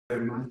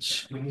Very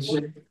much,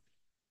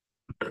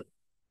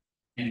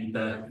 and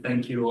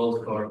thank you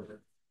all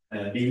for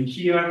being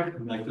here.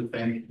 I'd like to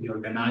thank the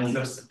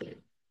organizers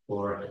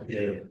for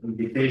the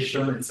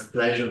invitation. It's a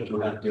pleasure to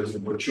have this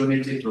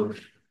opportunity to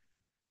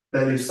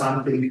tell you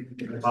something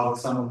about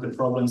some of the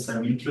problems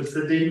I'm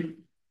interested in.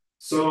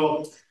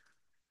 So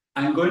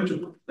I'm going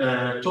to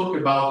talk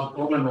about the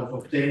problem of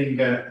obtaining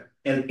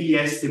LP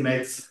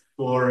estimates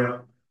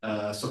for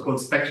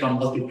so-called spectral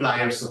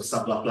multipliers of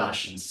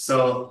sub-Laplacians.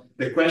 So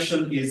the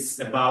question is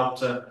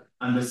about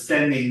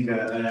understanding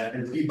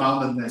LP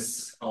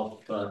boundedness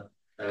of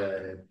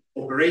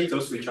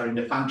operators which are in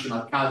the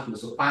functional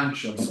calculus of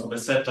functions of a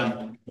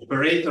certain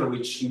operator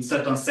which in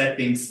certain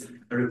settings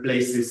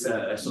replaces,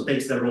 so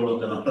takes the role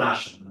of the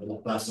Laplacian, the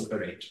Laplace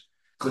operator.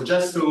 So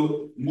just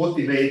to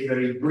motivate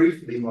very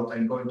briefly what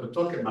I'm going to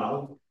talk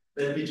about,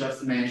 let me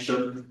just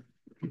mention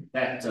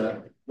that,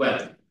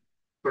 well,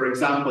 for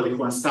example, if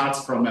one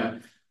starts from a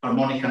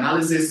harmonic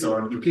analysis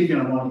or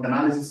Euclidean harmonic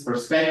analysis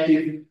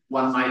perspective,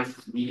 one might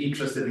be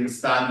interested in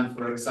studying,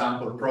 for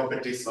example,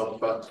 properties of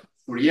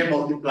Fourier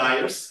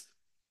multipliers.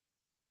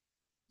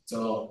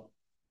 So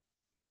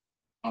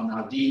on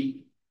RD,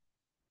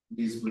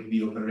 these will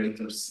be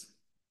operators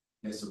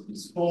as of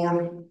this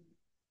form.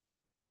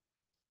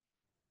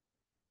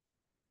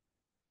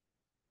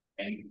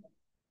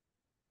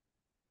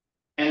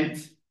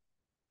 And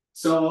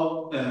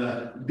so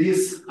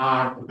these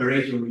are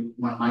operators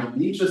one might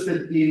be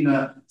interested in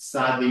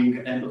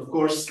studying. And of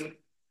course,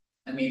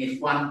 I mean,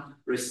 if one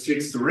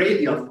restricts to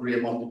radial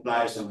Fourier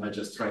multipliers, I might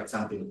just write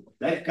something of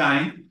that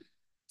kind.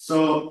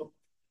 So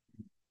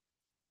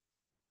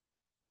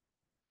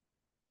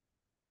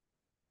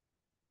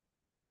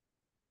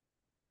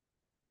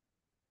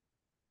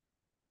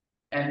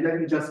and let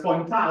me just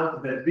point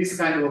out that this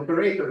kind of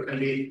operator can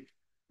be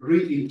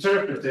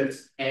reinterpreted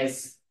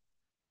as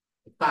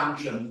a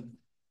function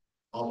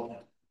of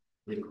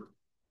the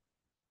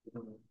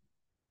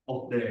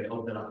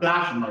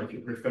Laplacian, or if you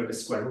prefer the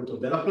square root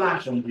of the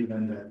Laplacian,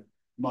 given the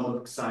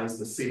modulo size,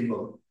 the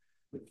symbol,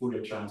 the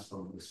Fourier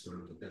transform of the square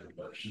root of the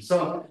Laplacian.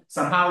 So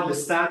somehow the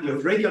study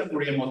of radial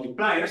Fourier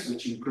multipliers,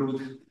 which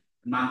include,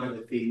 among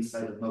other things,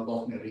 I don't know,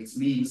 Bochner-Ritz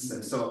means,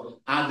 and so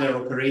other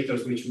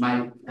operators which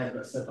might have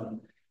a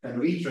certain kind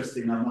of interest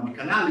in harmonic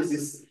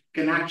analysis,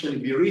 can actually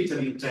be written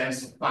in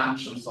terms of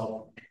functions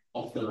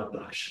of the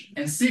Laplacian.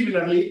 And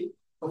similarly,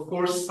 of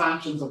course,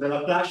 functions of the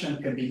Laplacian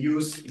can be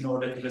used in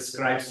order to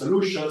describe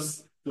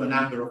solutions to a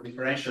number of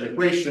differential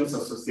equations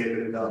associated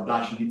with the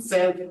Laplacian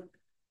itself.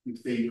 You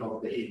think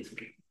of the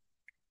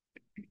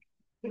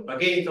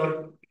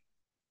propagator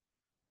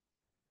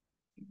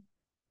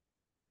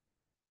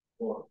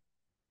or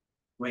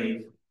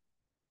wave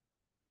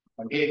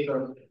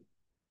propagator,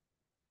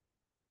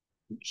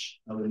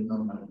 which I will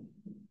normally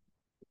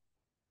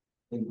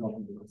think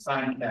of the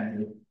cosine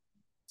family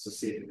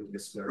associated with the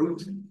square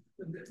root.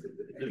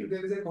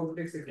 There is a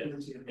complex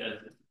exponential. Yeah.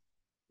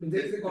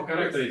 There is a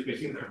complex.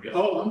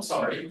 Oh, I'm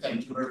sorry.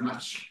 Thank you very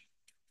much.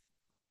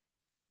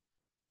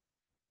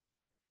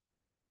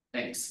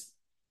 Thanks.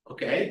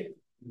 Okay.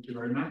 Thank you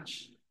very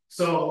much.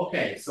 So,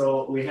 okay.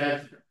 So we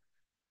have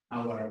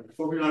our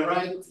formula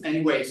right.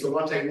 Anyway, so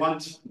what I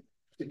want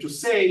to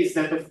say is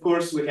that, of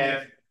course, we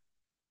have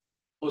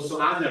also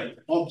other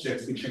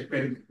objects which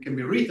can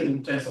be written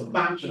in terms of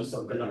functions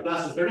of the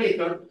Laplace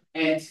operator.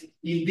 And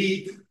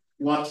indeed,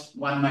 what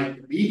one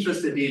might be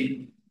interested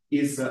in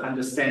is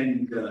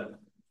understanding,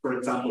 for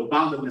example,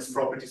 boundedness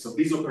properties of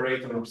this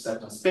operator of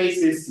certain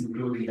spaces,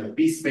 including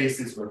LP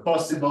spaces where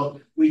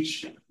possible,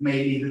 which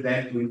may lead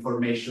then to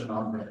information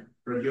on the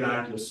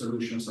regularity of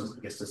solutions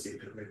of the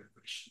associated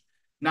equation.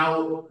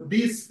 Now,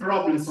 these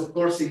problems, of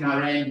course, in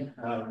Rn,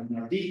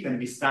 in RD can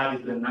be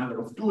studied with a number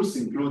of tools,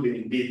 including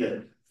indeed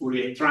the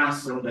Fourier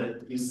transform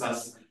that gives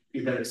us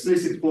either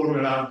explicit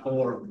formula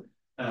or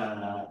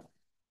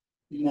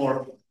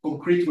more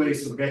concrete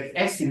ways to get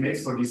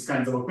estimates for these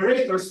kinds of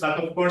operators. But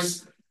of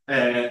course,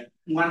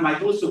 one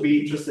might also be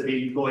interested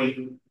in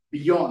going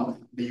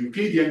beyond the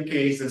Euclidean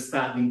case and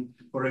studying,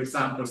 for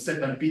example,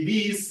 certain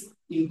PDEs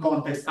in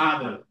context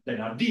other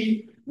than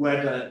RD,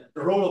 where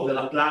the role of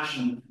the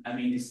Laplacian, I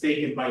mean, is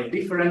taken by a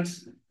different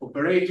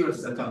operator,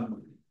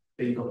 certain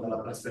think of the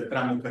Laplace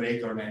spectrum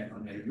operator on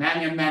a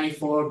Riemannian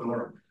manifold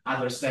or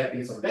other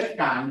settings of that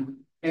kind.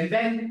 And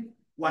then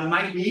one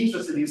might be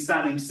interested in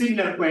studying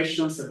similar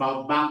questions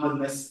about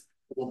boundedness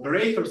of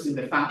operators in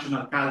the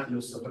functional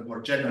calculus of a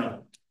more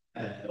general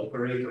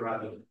operator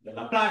rather than the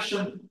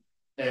Laplacian,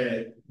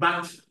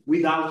 but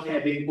without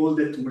having all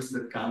the tools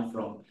that come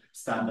from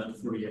standard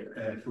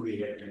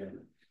Fourier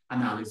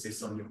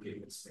analysis on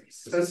Euclidean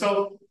space.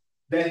 So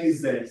that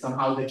is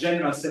somehow the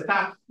general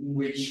setup in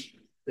which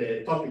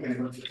the topic I'm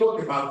going to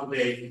talk about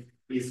today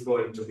is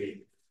going to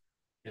be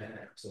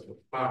sort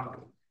of part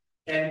of.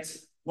 And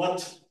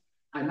what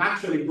I'm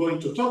actually going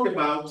to talk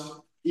about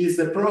is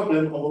the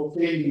problem of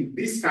obtaining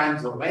these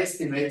kinds of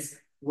estimates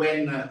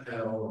when,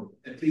 or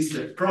at least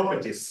the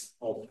properties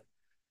of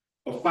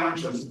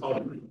functions of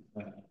a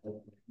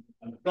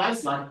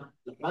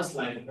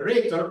Laplace-like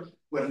operator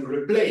when we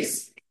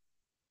replace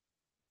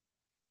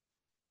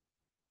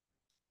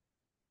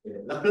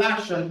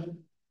Laplacian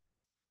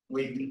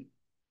with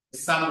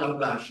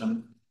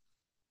sub-Laplacian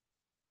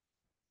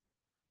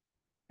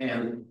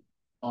L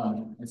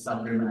on a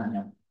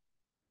sub-Riemannian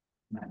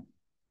manifold.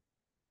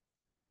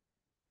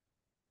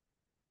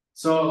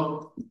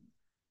 So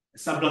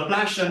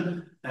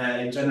sub-Laplacian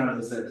in general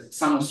is a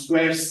sum of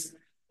squares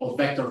of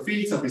vector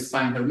fields of this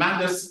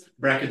Finder-Manders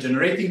bracket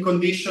generating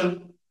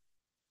condition,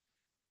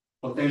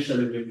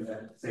 potentially with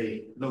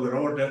say lower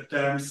order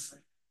terms.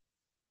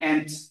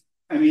 And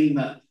I mean,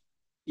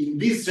 in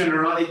this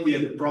generality,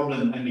 the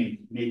problem, I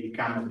mean, may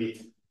become a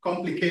bit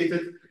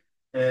complicated.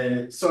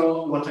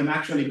 So what I'm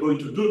actually going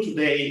to do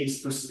today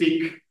is to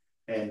stick,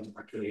 and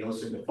actually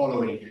also in the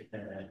following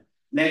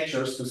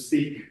lectures, to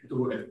stick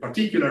to a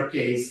particular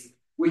case,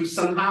 which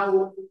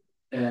somehow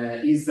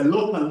is the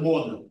local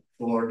model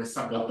for the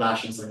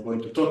sub-Laplacians I'm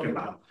going to talk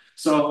about.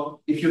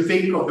 So if you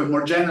think of a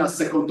more general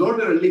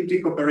second-order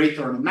elliptic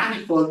operator on a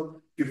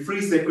manifold, you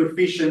freeze the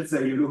coefficients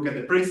and you look at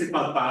the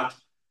principal part,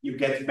 you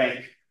get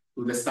back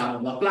to the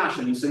standard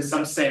Laplacian. So in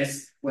some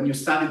sense, when you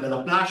study the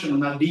Laplacian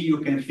on RD, you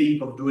can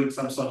think of doing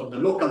some sort of the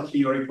local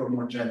theory for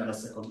more general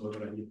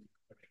second-order elliptic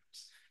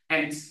operators.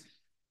 And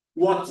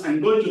what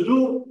I'm going to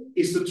do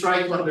is to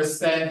try to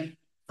understand,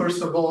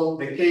 first of all,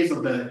 the case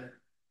of the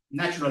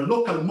natural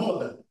local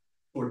model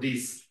for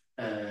these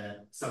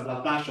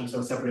sub-Laplacians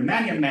or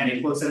sub-Riemannian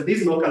manifolds, and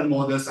these local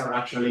models are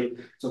actually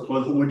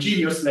so-called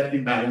homogeneous left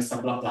invariant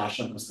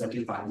sub-Laplacian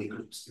stratified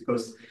groups,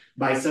 because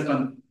by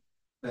certain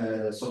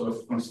sort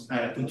of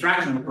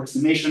contraction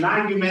approximation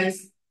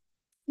arguments,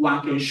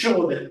 one can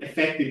show that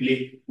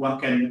effectively one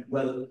can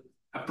well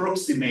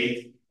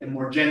approximate a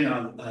more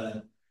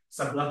general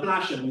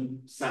sub-Laplacian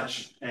in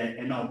such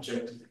an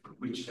object,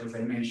 which, as I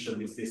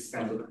mentioned, is this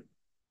kind of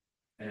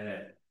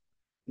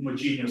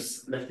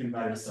homogeneous left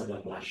invariant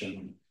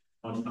sub-Laplacian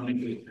on a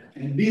grid.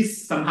 And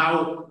this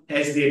somehow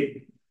has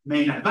the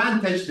main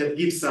advantage that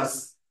gives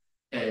us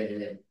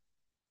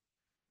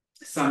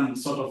some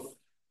sort of,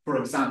 for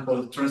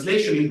example,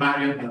 translation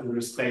invariant with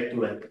respect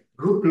to a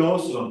group law,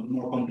 so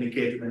more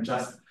complicated than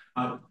just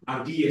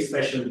RD,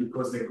 especially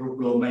because the group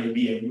law may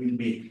be and will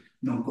be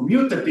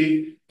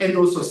non-commutative, and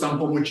also some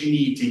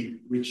homogeneity,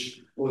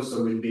 which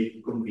also will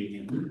be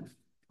convenient.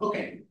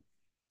 Okay,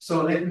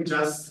 so let me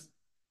just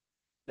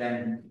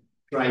then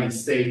try and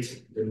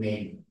state the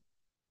main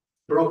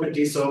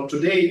properties. So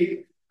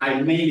today,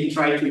 I mainly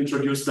try to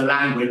introduce the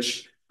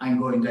language I'm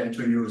going then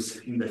to use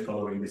in the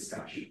following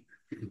discussion.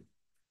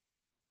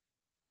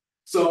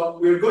 So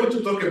we're going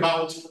to talk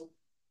about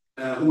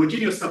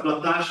homogeneous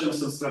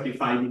sub-Laplacians on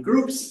stratified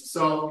groups.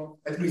 So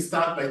let me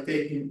start by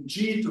taking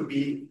G to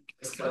be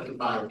a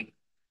stratified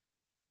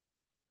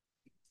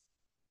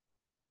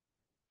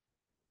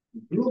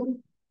group,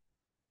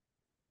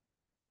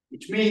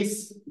 which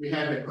means we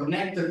have a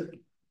connected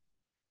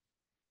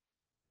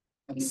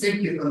and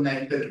simply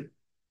connected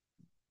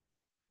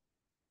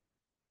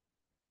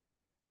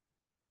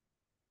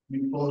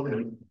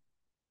unipolar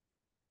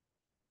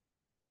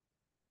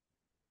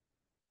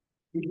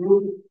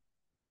group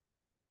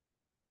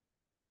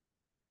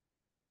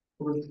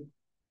with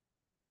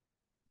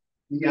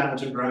the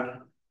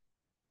algebra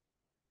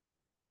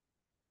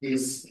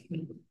is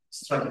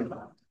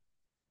stratified.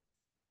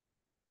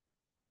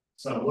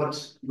 So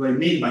what do I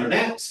mean by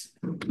that?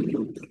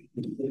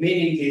 The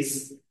meaning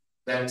is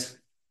that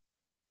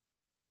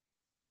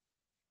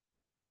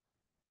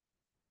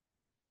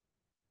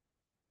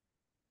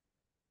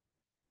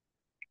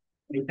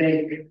we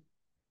take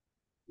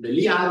the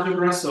Lie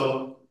algebra,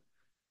 so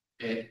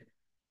a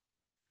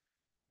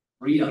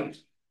real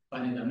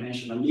finite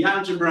dimensional Lie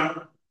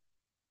algebra,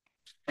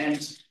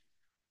 and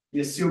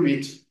we assume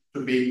it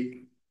to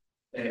be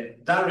a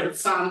direct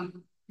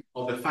sum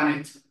of a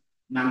finite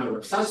number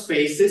of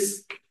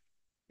subspaces,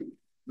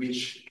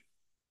 which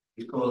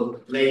we call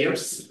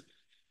layers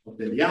of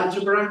the Lie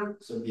algebra,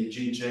 so the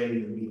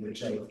Gj will be the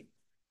J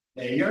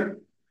layer,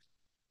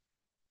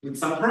 with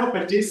some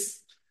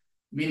properties,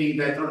 meaning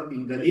that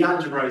in the Lie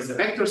algebra is a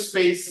vector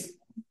space,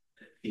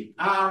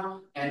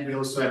 R, and we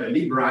also have a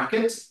Lie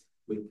bracket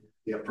with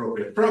the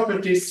appropriate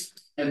properties.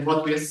 And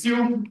what we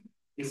assume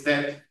is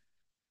that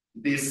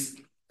this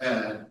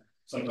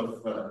sort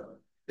of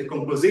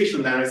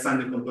decomposition, direct sum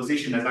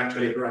decomposition, has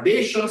actually a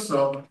gradation.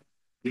 So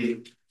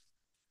the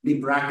Lie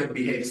bracket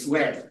behaves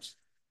well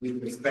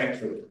with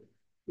respect to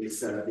this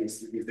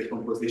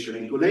decomposition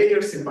into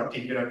layers. In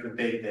particular, if you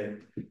take the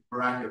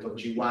bracket of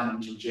G1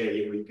 and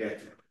Gj, we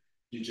get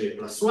Gj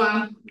plus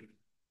 1.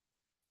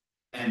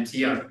 And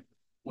here,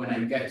 when I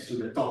get to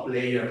the top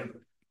layer,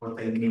 what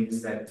I mean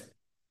is that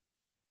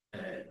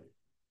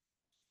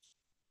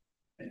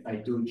if I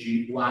do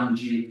G1,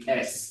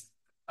 Gs,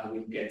 I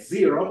will get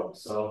 0.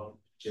 So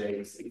J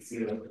is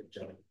 0,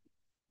 J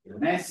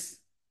is S.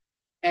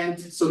 And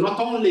so not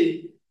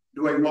only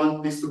do I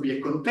want this to be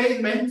a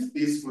containment,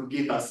 this would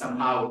give us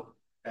somehow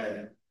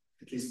at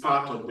least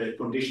part of the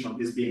condition of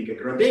this being a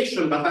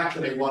gradation, but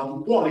actually I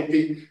want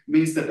equality,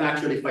 means that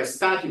actually if I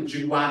start with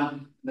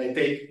G1 and I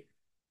take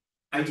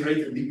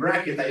iterated the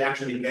bracket, I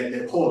actually get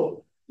the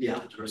whole Lie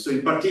algebra. So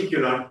in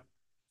particular,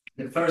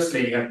 the first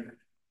layer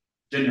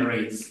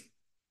generates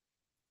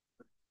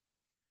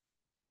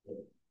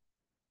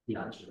the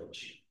algebra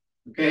G.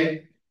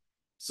 Okay,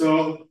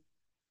 so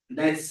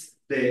that's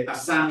the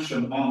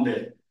assumption on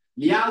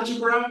the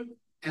algebra,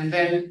 and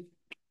then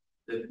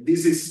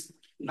this is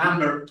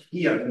number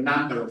here, the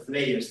number of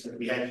layers that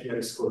we have here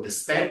is called the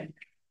step.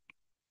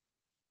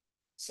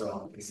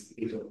 So it's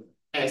equal to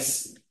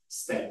S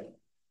step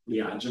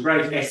the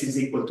algebra. If S is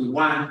equal to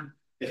 1,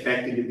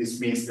 effectively this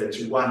means that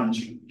G1 and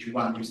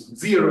G1 is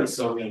 0, and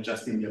so we are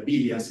just in the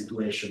abelian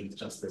situation,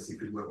 just as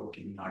if we were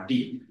working in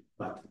RD,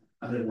 but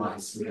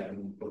otherwise we have a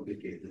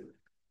complicated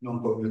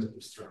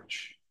non-commutable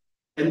structure.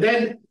 And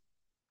then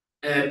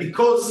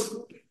because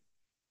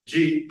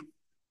G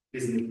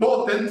is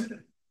important,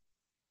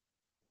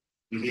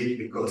 indeed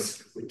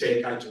because we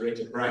take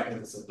iterated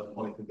brackets at the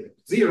point we get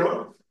to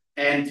 0,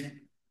 and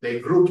the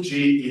group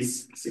G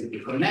is simply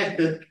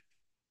connected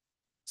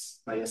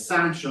by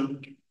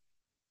assumption,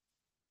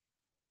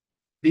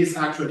 this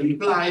actually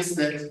implies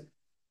that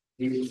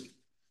the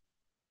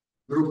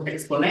group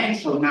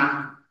exponential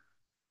map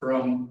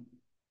from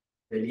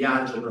the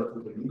algebra to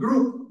the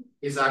group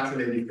is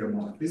actually a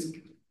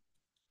diffeomorphism.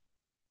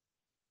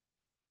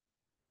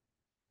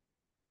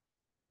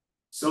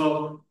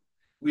 So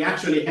we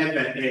actually have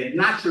a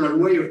natural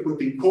way of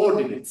putting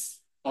coordinates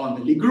on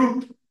the Lie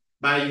group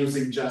by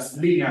using just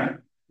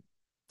linear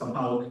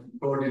somehow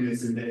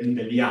coordinates in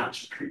the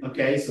algebra.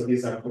 Okay, so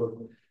these are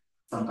called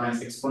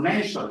sometimes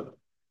exponential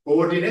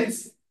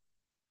coordinates.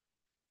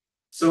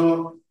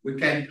 So we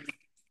can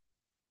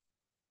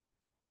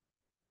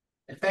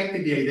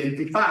effectively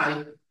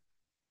identify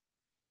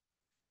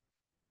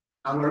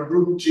our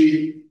group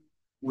G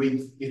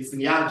with its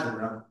Lie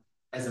algebra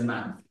as a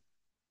manifold.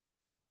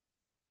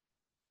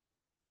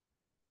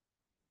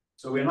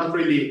 So we're not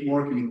really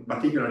working with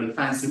particularly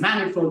fancy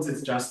manifolds,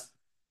 it's just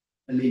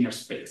a linear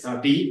space,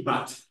 RD,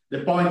 but the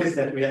point is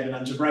that we have an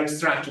algebraic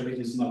structure which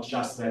is not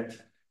just that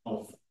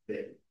of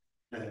the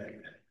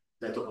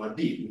that of RD.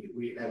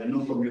 We have a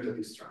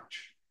non-commutative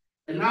structure.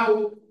 And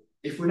now,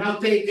 if we now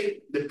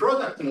take the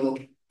product law,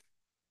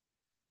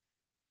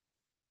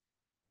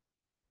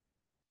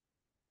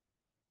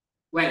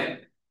 well,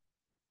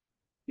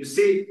 you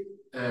see,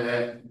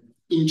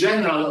 in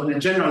general, on a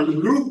general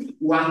group,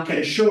 one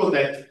can show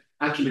that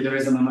actually there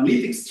is an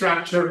analytic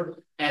structure,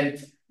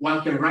 and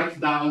one can write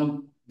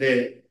down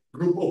the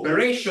group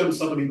operation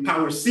sort of in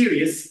power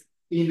series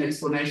in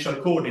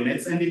exponential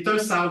coordinates. And it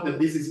turns out that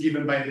this is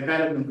given by a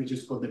development which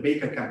is called the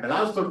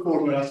Baker-Campbell-Hausdorff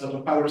formula, sort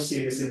of power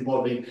series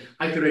involving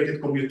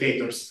iterated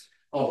commutators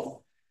of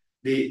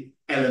the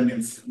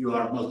elements you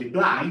are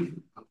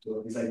multiplying up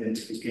to this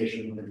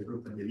identification of the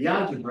group and the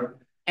algebra.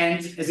 And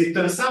as it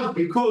turns out,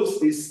 because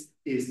this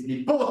is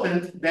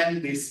nilpotent,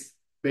 then this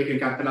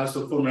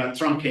Baker-Campbell-Hausdorff formula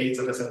truncates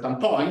at a certain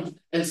point,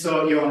 and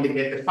so you only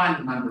get a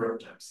finite number of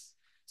terms.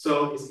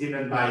 So it's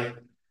given by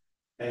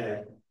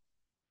the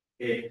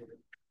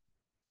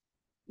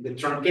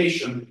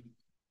truncation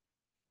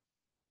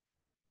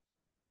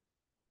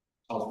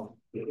of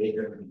the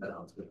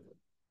Baker-Campbell-Hausdorff.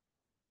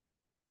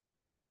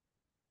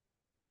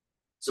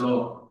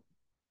 So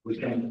we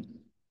can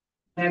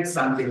have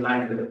something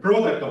like the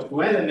product of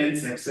two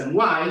elements, x and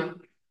y,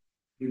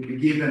 will be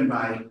given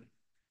by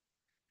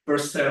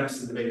first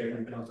terms in the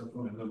Baker-Campbell-Hausdorff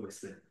formula,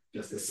 always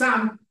just the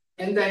sum,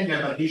 and then you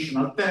have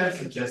additional terms,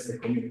 such as the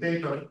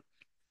commutator,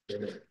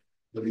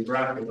 the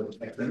bracket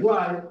of x and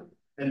y,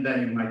 and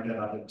then you might have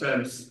other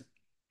terms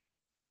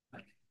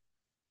like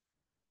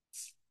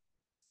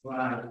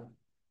y,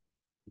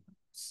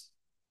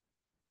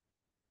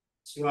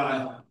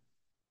 y,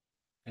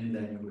 and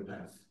then you would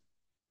have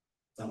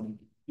some,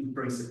 in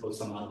principle,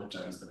 some other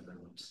terms that I'm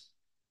not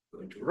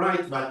going to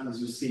write, but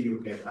as you see, you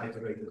get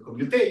iterated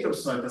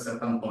commutators, so at a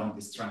certain point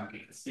this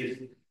truncates.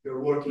 If you're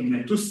working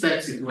in 2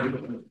 steps,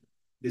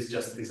 this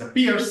just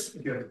disappears.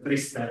 If you have 3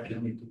 steps, you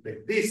need to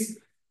take this,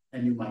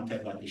 and you might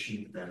have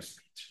additional terms.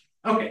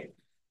 Okay,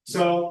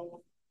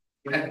 so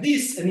we have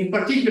this, and in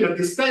particular,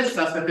 this tells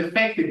us that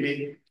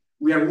effectively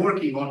we are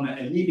working on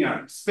a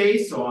linear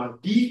space, or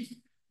D,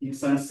 in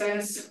some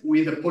sense,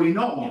 with a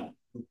polynomial,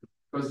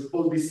 because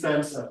all these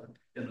terms are,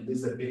 this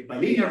is a big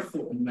bilinear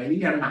form,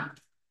 bilinear map.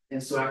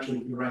 And so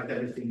actually, if you write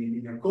everything in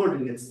linear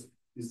coordinates,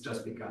 this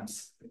just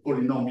becomes a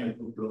polynomial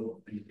group law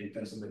in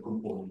terms of the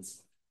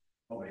components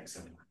of x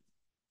and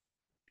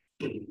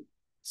y.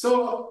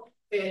 So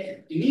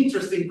an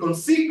interesting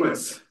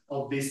consequence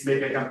of this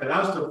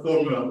Baker-Campbell-Hausdorff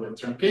formula, the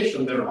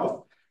truncation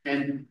thereof,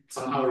 and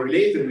somehow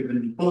related with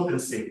the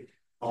potency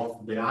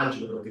of the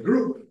algebra of the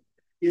group,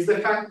 is the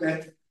fact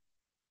that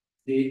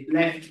the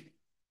left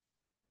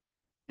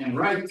and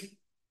right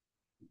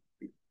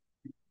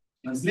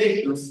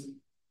translations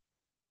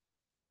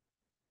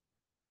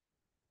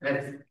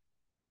that,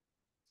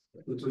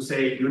 to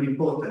say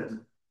unipotent,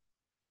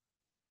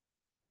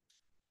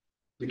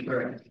 be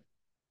correct.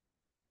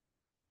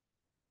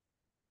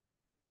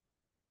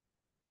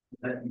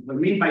 What I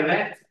mean by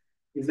that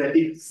is that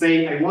if,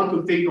 say, I want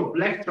to think of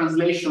left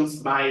translations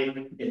by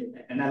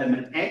an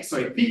element x, so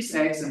I fix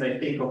x and I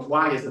think of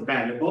y as a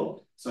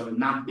variable, so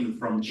mapping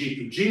from G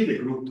to G, the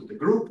group to the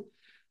group,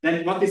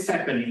 then what is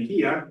happening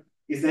here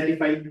is that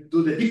if I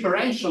do the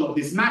differential of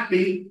this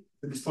mapping,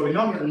 this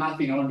polynomial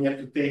mapping, I only have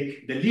to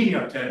take the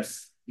linear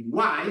terms in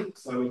y,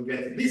 so I will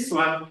get this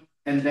one,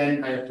 and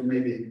then I have to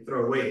maybe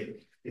throw away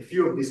a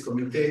few of these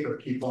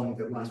commutators, keep only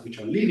the ones which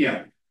are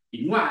linear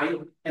in y,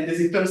 and as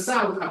it turns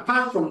out,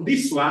 apart from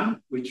this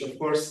one, which of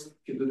course,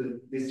 if you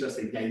do this just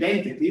the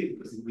identity,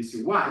 because it gives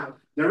you y,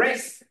 the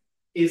rest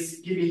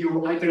is giving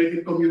you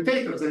iterated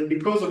commutators, and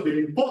because of the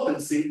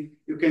impotency,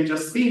 you can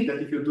just think that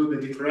if you do the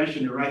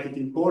differential, you write it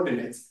in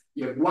coordinates,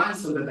 you have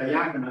ones on the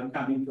diagonal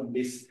coming from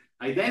this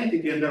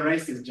identity, and the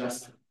rest is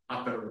just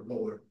upper or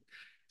lower.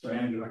 So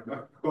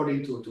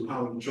according to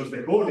how you chose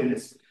the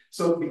coordinates.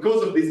 So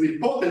because of this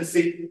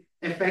impotency,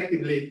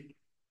 effectively,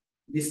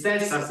 this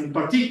tells us in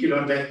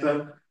particular that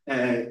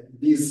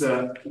this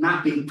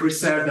mapping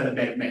preserved the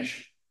back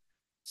measure.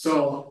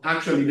 So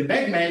actually the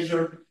back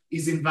measure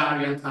is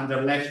invariant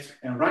under left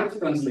and right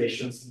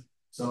translations.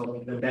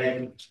 So the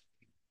back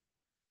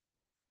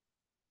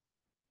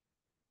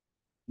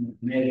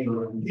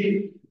measure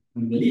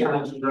in the Lie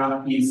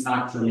algebra is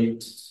actually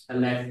a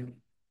left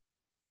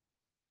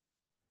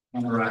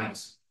and right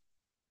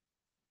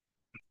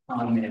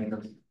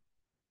measure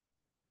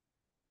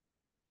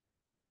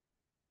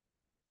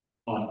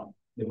on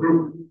the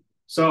group.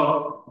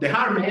 So the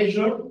R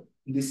measure,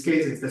 in this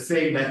case, it's the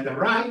same left and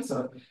right.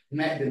 So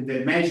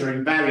the measure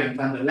invariant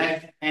under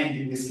left, and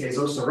in this case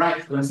also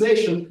right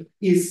translation,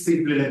 is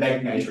simply the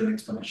back measure in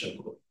exponential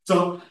group.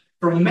 So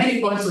from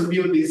many points of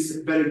view, this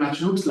very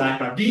much looks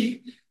like RD.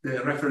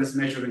 The reference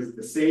measure is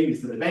the same,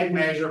 is the back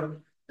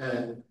measure.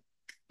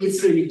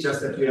 It's really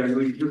just that we are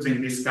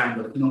using this kind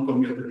of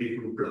non-commutative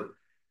group law,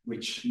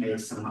 which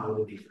makes somehow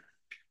the difference.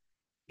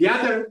 The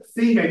other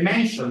thing I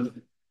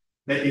mentioned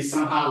that is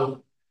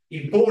somehow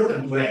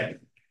important to have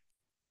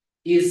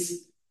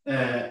is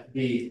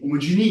the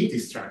homogeneity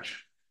structure.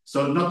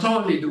 So not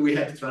only do we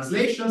have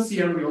translations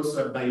here, we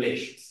also have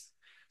dilations.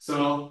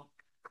 So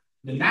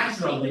the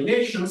natural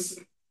dilations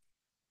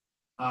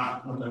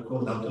are what are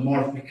called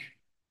automorphic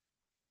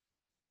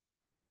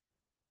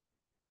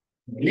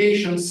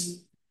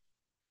dilations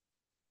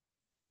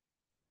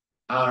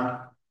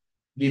are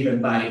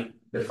given by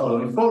the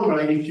following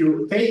formula. And if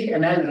you take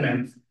an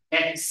element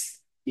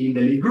X in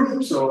the Lie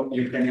group, so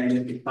you can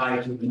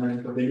identify to the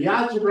numeric of the Lie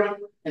algebra,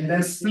 and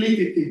then split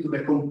it into the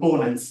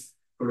components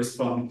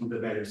corresponding to the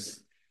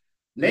various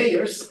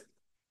layers.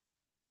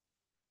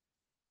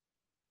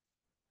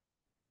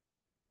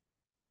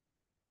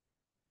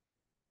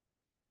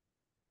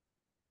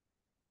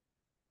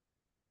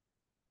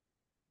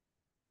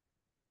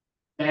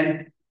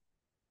 And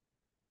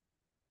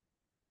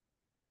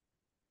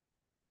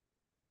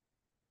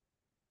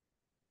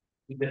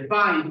we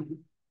define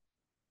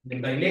the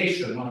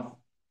dilation of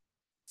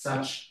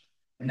such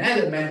an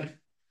element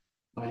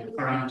by the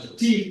parameter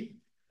t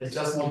is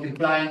just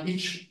multiplying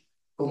each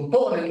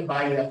component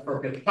by the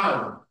appropriate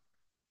power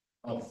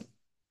of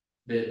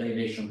the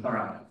dilation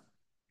parameter.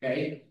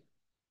 Okay?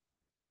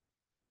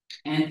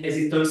 And as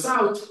it turns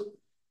out,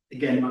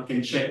 again, one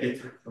can check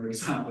it, for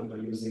example, by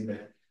using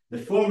the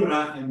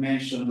formula I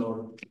mentioned,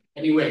 or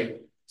anyway.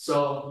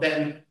 So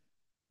then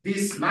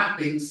these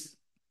mappings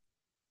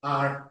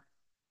are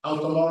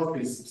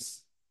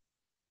automorphisms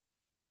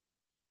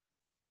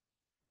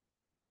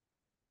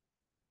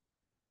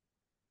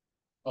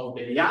of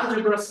the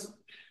algebra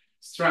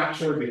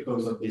structure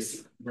because of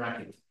this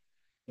bracket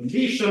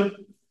condition.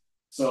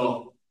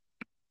 So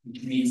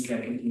it means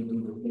that if you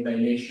do the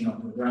dilation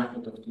of the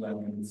bracket of two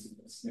elements,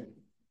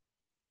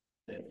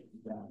 the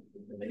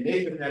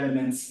dilated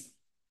elements,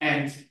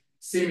 and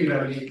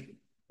similarly,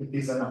 it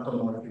is an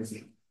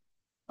automorphism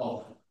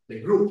of the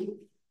group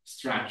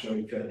structure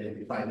if you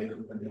identify the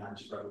group and the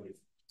algebra with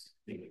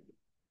the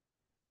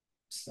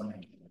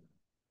exponential.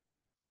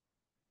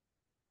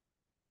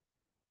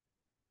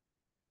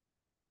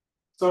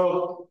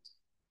 So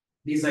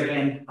these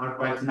again are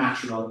quite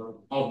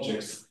natural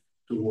objects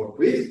to work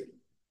with.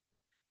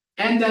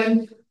 And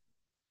then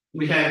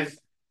we have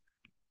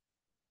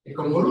a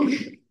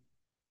convolution.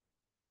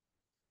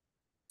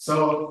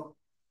 So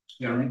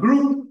we are in a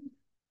group,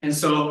 and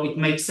so it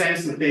makes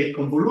sense to take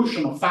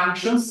convolution of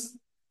functions,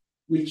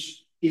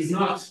 which is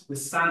not the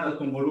standard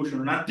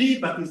convolution on RD,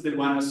 but is the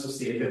one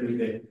associated with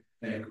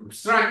the group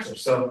structure.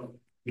 So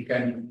we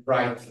can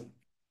write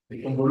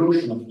the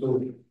convolution of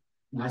two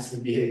nicely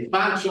behaved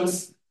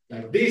functions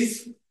like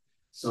this.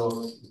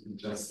 So we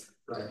just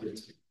write it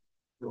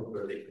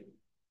properly.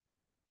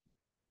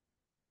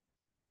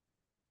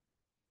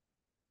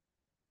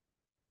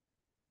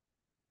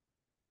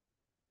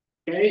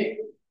 Okay.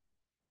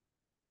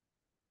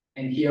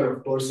 And here,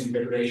 of course,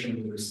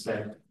 integration with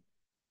respect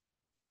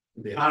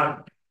to the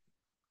R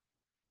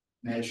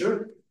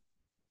measure.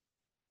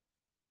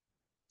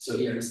 So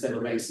here, instead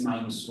of x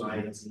minus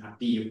y, as in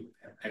RD, you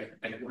have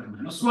x1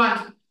 minus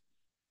 1.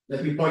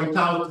 Let me point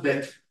out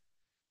that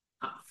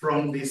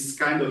from this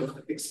kind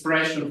of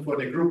expression for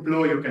the group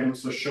law, you can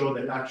also show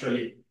that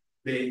actually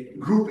the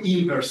group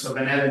inverse of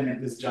an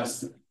element is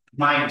just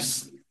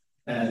minus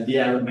the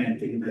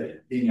element in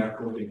the linear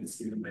coordinates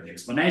given by the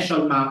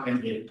exponential map,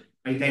 and the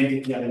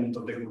identity element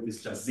of the group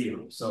is just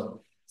 0.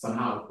 So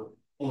somehow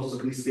also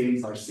these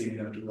things are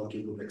similar to what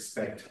you would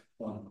expect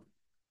on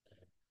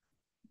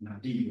a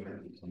D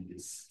on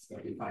this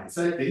stratified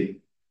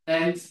setting.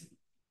 And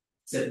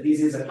so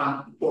this is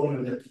a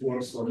formula that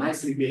works for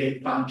nicely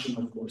behaved function.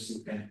 Of course,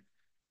 you can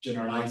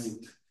generalize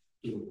it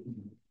to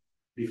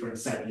different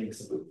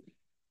settings,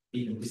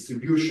 even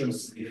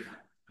distributions if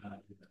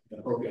the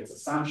appropriate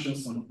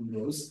assumptions on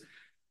those.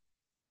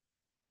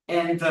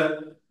 And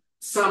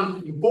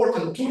some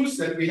important tools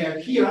that we have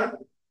here,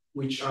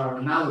 which are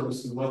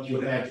analogous to what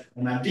you have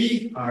on a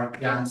D, are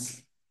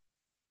Young's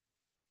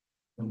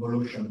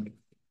convolution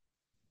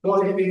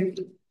quality.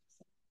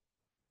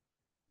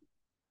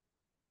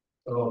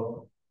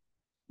 So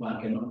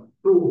one can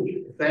prove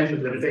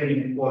essentially the same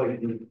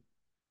inequality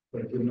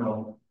that you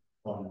know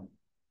on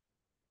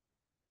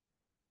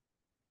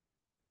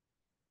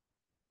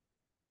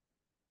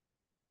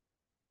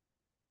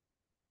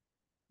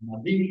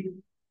B,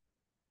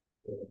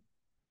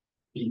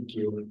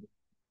 PQ,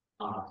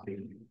 R3,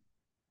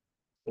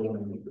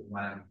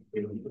 one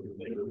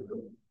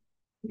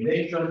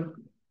relation.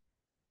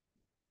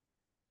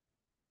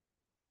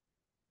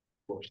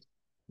 Of course,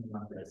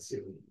 that's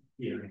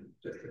here.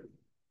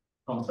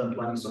 Constant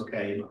one is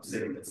okay, not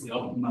saying that's the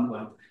optimal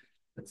one.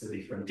 That's a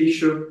different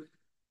issue.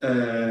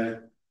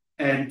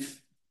 And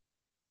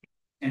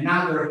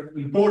another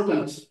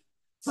important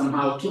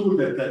somehow tool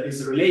that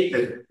is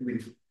related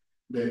with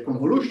the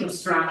convolution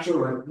structure,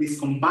 or at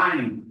least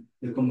combining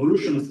the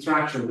convolution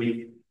structure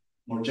with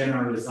more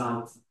general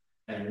results,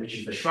 which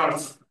is the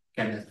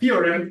Schwarz-Kernel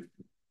theorem,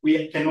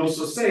 we can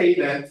also say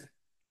that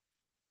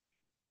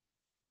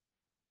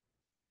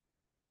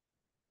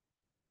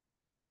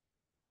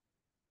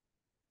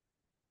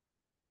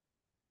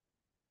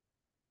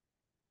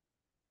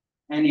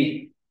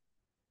any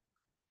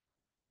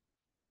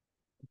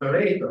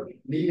operator,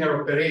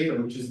 linear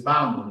operator, which is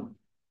bounded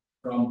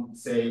from,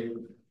 say,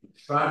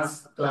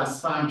 Schwarz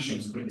class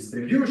functions to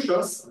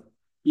distributions.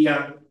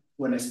 Here,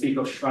 when I speak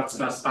of Schwarz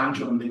class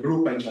function on the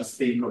group, I just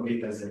think of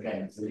it as,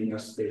 again, it's a linear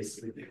space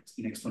with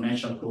in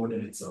exponential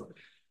coordinates. So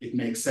it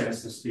makes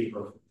sense to speak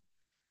of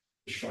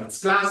Schwarz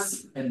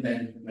class and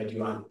then my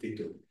duality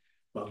to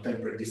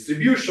temporal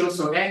distribution.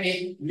 So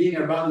any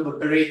linear bounded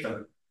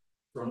operator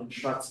from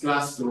Schwarz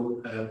class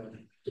to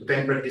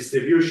temporal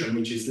distribution,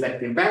 which is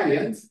left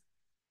invariant,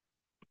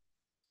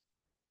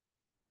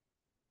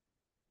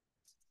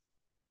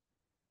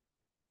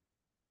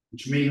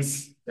 which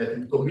means that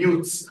it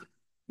commutes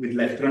with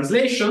left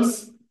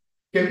translations,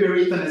 can be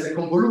written as a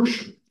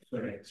convolution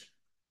operator.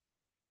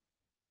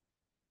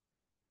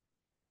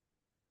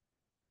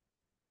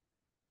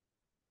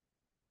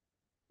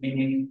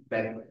 Meaning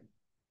that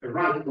a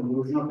right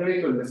convolution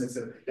operator, in the sense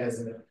that it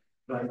has a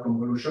right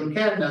convolution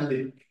kernel,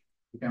 you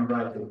can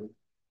write it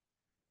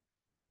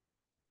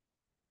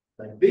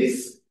like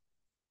this,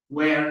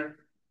 where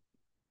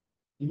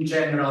in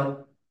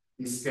general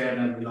this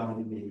kernel will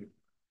only be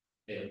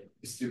a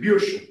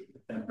distribution,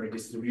 a temporary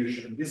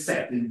distribution in this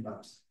setting,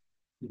 but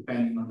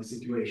depending on the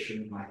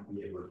situation, you might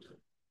be able to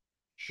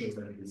show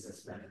that it is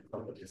as valid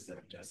properties that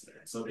we just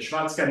read. So the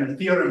Schwarz-Kernel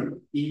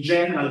theorem in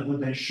general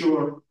would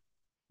ensure,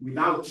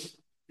 without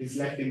this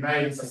left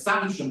invariance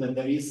assumption, that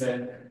there is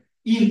an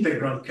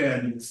integral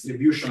kernel,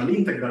 distributional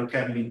integral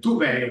kernel in two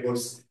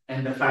variables,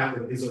 and the fact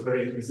that this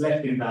operator is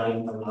left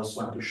invariant allows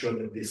one to show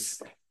that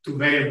this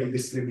two-variable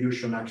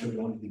distribution actually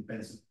only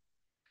depends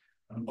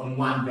on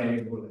one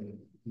variable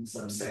in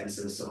some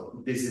senses.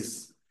 So this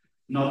is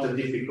not a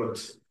difficult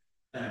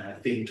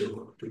thing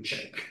to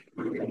check.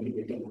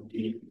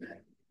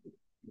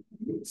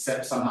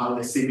 Except somehow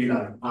a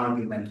similar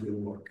argument will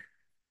work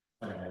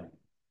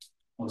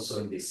also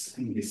in this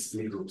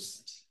split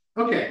groups.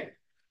 Okay.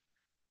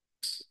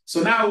 So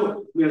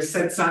now we have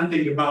said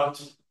something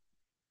about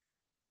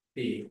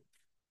the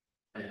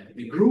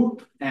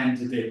group and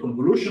the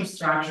convolution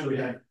structure we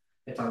have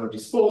at our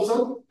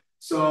disposal.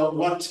 So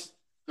what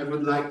I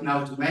would like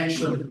now to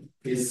mention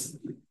is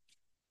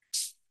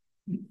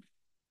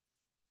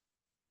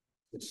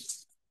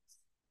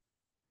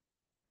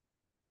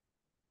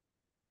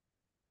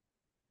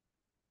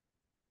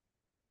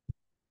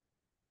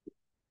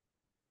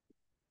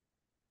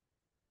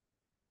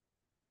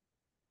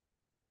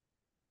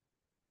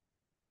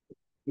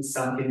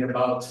something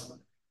about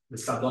the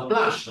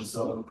sub-Laplacians.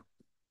 So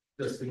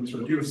just to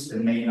introduce the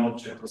main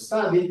object of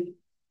study.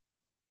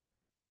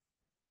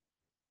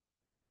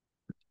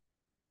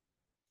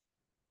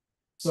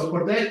 So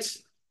for that,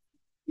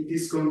 it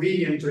is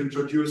convenient to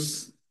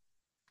introduce,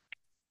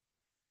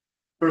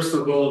 first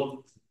of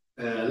all,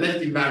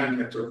 left invariant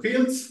vector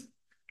fields.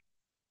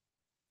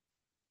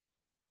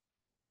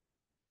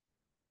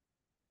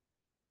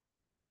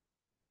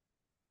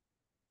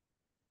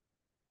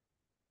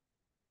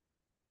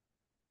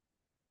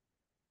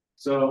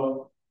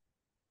 So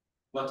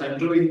what I'm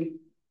doing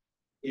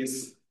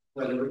is,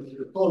 well,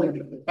 recalling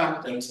the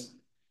fact that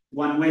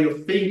one way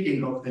of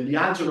thinking of the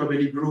algebra of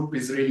any group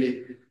is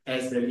really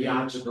as the Lie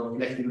algebra of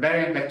left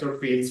invariant vector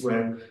fields,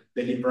 where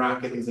the Lie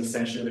bracket is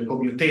essentially the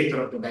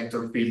commutator of the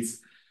vector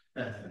fields,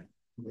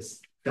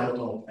 is thought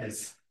of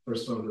as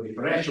first order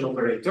differential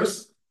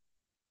operators.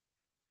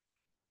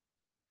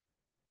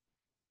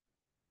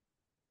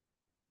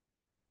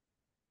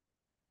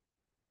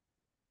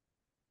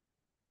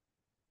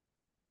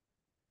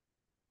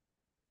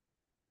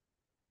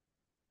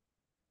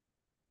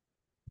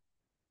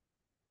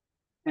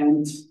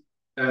 And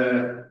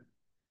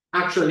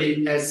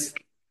actually, as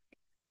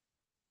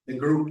the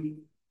group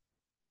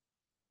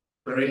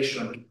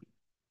operation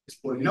is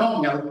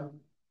polynomial,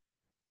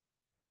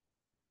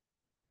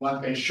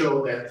 one can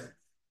show that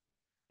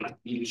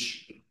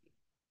each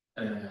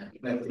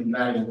left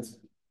invariant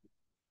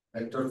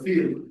vector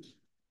field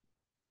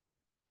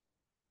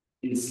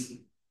is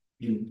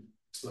in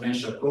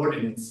exponential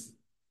coordinates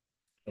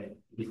a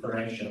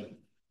differential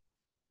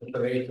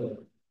operator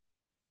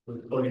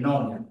with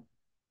polynomial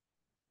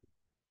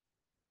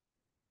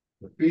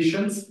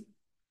coefficients.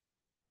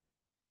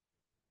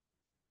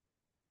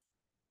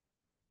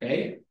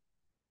 Okay.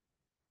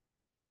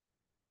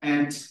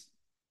 And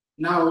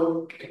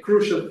now a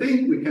crucial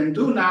thing we can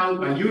do now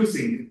by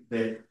using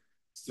the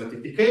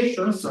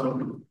stratification,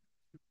 so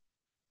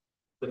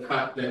the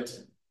fact that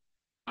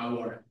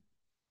our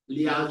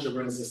Lie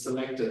algebra is a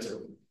selected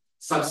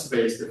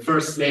subspace, the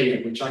first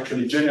layer, which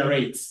actually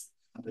generates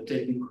the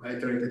taking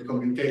iterated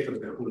commutator,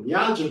 the whole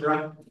Lie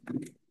algebra,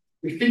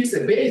 we fix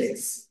the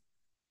basis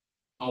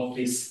of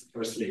this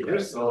first layer.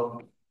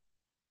 So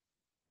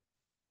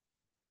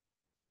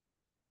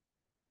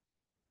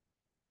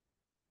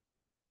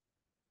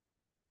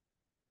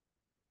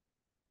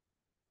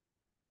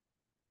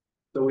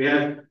we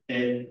have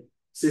a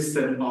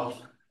system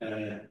of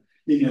linearly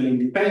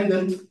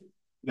independent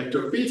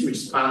vector fields which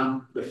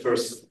span the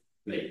first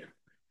layer.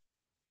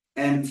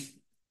 And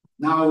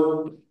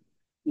now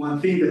one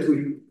thing that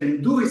we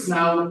can do is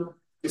now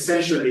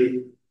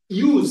essentially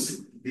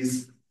use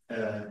these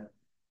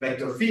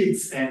vector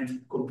fields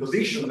and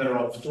composition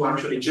thereof to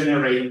actually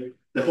generate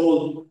the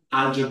whole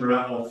algebra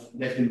of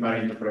left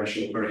invariant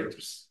differential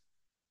operators.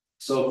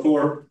 So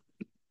for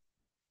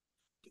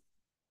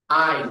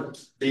I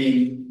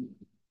being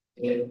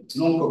a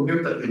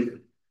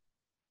non-commutative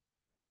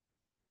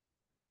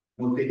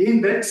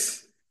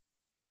multi-index,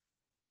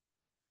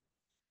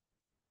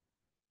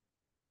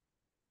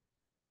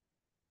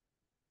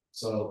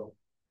 so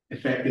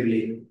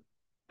effectively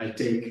I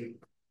take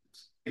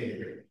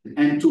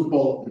n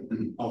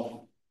tuple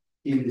of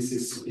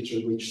indices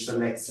which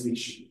selects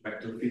which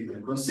vector field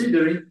I'm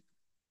considering.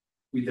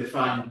 We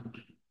define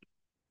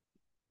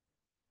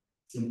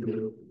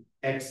simply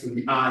x to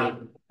the I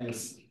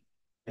as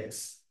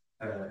x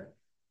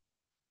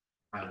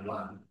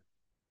I1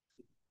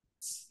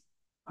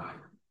 I.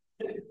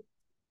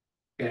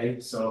 Okay,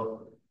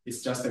 so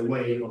it's just a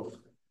way of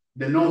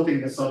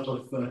denoting a sort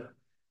of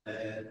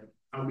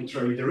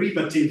arbitrary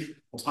derivative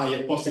of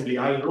higher, possibly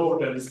higher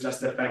order. Is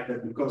just the fact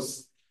that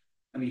because,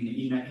 I mean,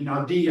 in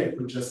RD, I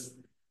could just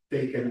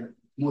take a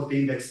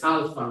multi-index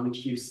alpha,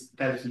 which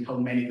tells me how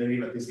many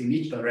derivatives in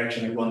each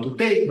direction I want to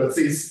take. But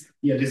since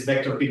here this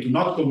vector field do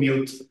not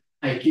commute,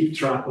 I keep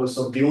track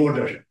also of the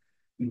order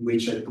in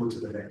which I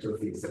put the vector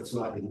fields. That's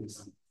why it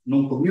is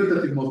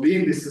non-commutative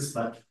multi-indices,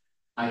 but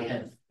I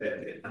have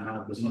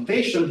analogous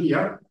notation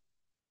here.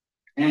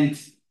 And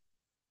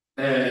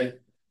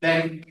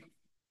then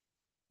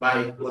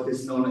by what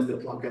is known as the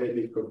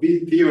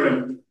Poincare-Bilcourt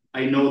theorem,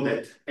 I know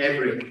that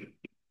every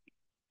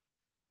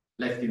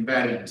left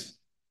invariant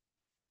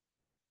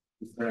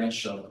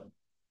differential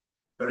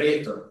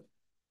operator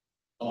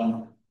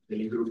on the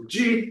Lie group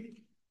G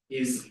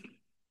is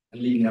a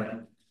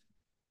linear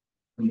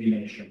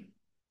combination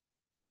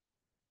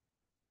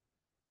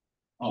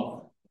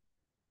of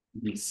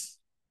these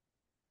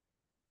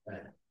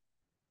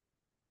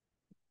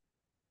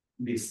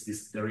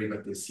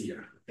derivatives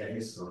here. Okay,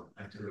 so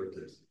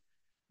iterated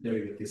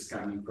derivatives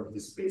coming from the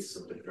space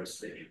of the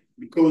first layer,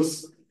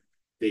 because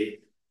they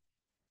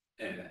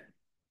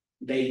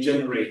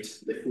generate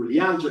the full Lie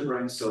algebra,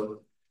 and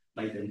so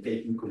by then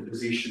taking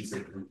compositions,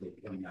 they can take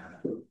any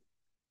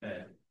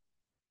other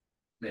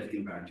left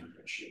invariant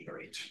differential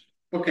operator.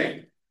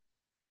 Okay,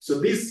 so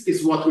this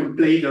is what will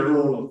play the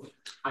role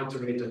of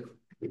iterated,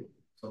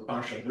 so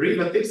partial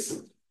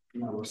derivatives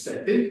in our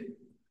setting.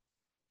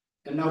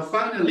 And now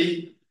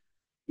finally,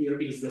 here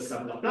is the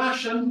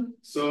sub-Laplacian.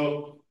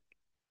 So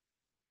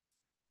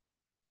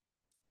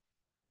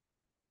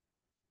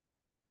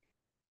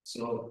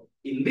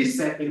in this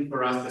setting,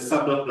 for us, the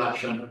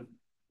sub-Laplacian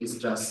is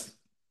just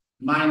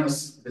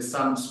minus the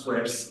sum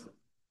squares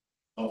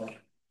of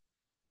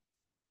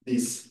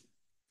these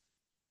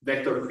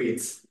vector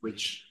fields,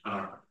 which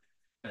are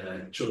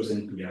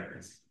chosen here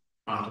as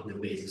part of the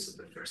basis of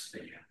the first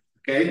layer.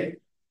 Okay?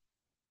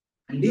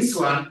 And this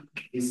one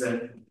is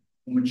a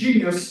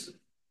homogeneous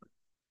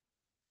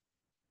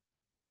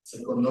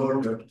second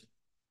order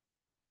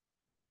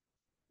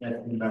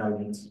left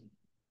invariant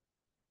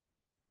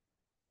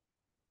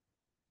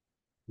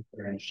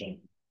differential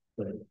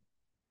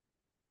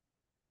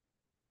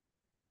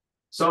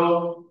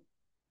So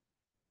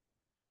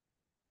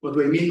what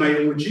do I mean by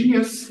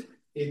homogeneous?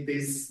 It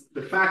is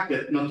the fact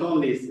that not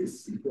only is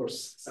this, of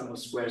course, sum of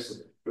squares of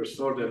first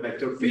order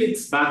vector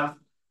fields, but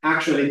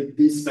actually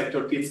these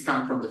vector fields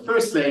come from the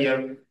first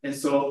layer, and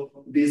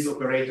so this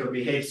operator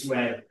behaves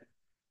well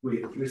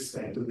with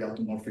respect to the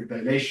automorphic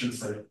dilations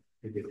that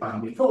we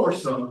defined before.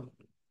 So,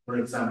 for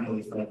example,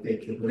 if I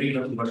take the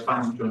derivative of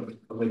function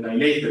of a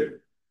dilated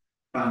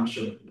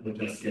function, we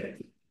just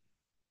get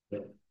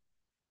the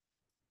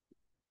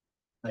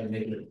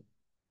dilated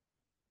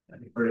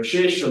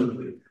differentiation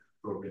with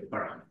appropriate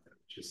parameter,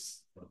 which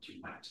is what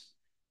you might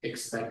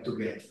expect to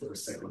get for a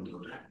second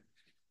order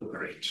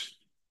operator.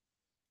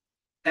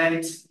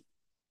 And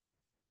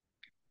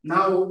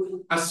now,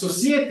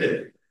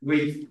 associated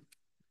with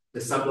the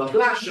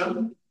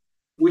sub-Laplacian,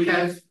 we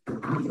have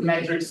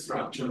metric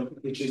structure,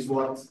 which is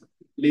what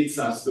leads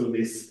us to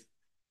this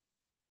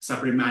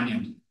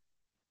sub-Riemannian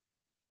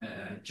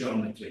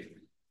geometry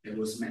that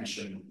was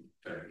mentioned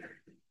earlier.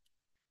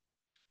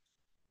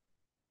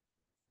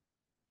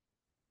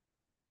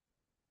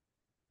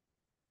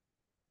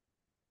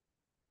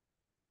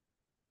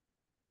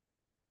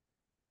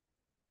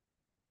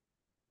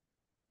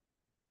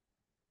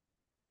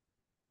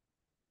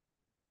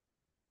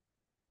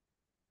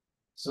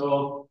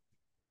 So,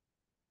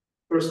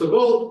 first of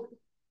all,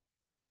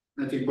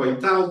 let me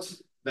point out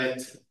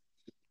that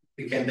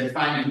we can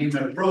define an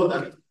inner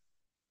product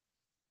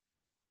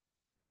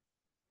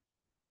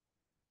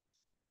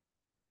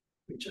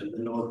which I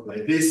denote by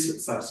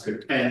this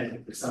subscript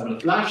n, the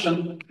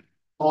sub-Laplacian,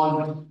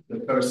 on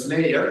the first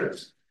layer,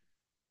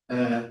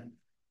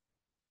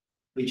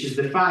 which is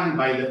defined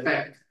by the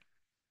fact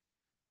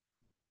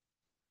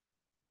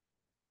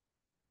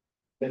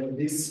that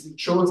this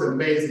chosen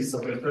basis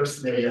of the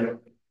first layer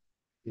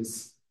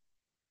is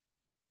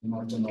an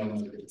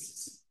orthonormal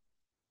basis.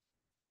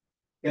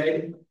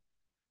 Okay?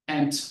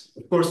 And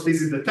of course,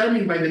 this is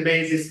determined by the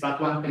basis,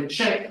 but one can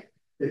check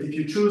that if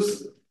you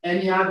choose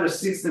any other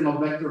system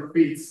of vector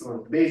fields or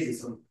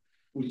basis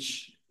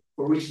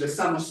for which the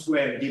sum of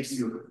square gives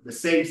you the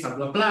same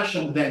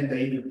sub-Laplacian, then the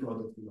inner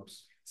product will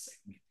also be the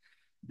same.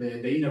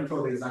 The inner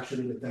product is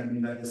actually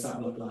determined by the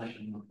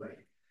sub-Laplacian, not by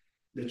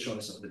the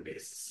choice of the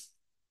basis.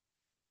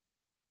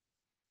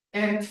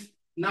 And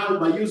now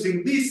by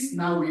using this,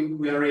 now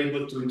we are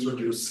able to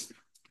introduce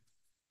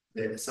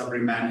the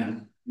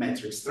sub-Riemannian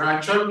metric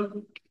structure.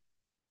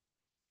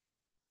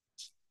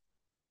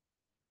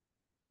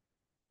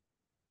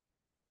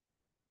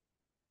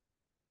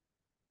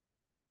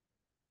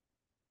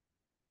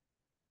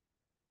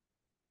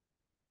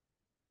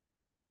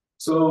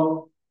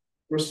 So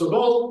first of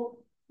all,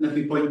 let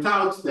me point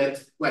out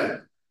that,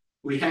 well,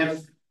 we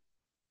have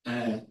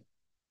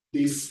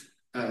this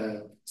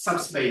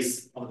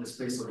subspace of the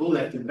space of all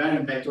left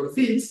invariant vector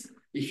fields.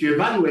 If you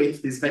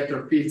evaluate these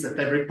vector fields at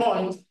every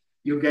point,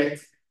 you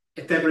get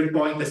at every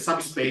point a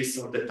subspace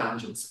of the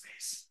tangent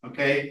space.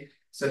 Okay,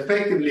 so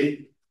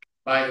effectively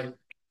by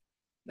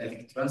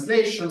left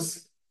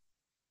translations,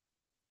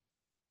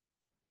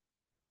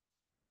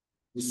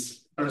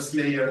 this first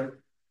layer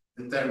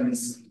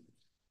determines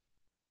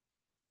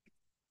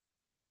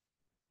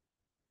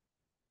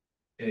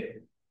a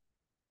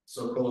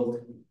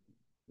so-called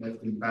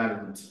left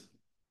invariant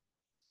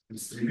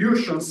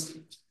distributions,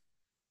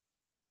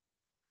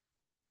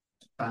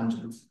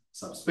 tangent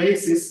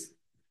subspaces,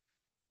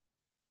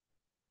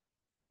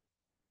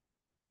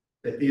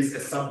 that is a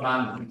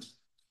sub-bundle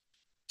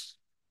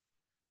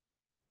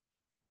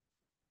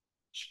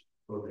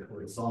for the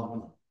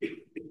horizontal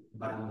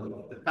bundle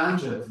of the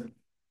tangent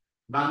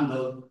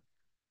bundle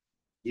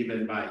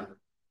given by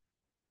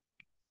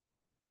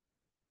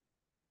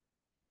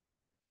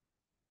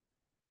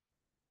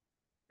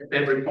at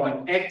every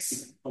point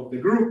x of the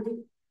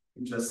group,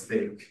 you just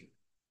take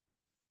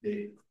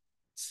the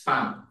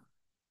span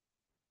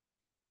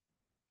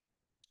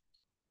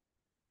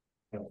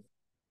of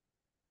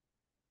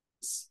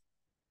this.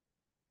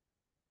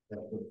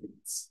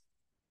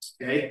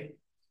 Okay.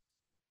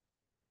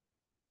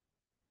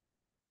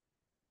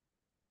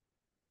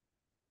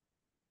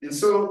 And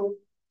so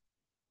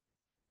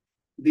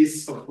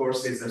this, of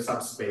course, is a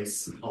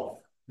subspace of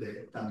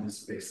the tangent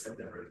space at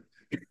every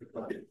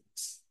point.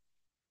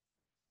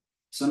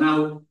 So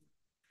now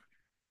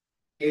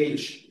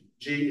HG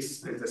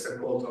is the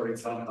so-called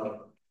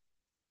horizontal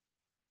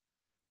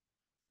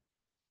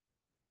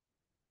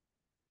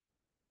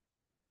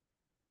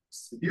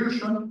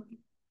distribution,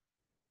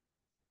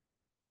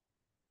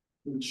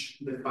 which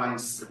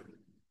defines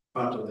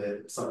part of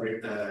the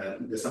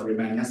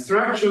sub-Riemannian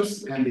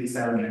structures, and its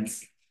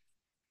elements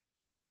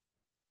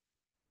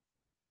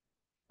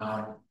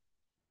are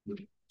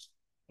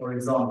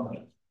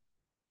horizontal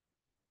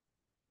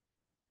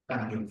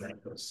tangent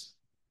vectors.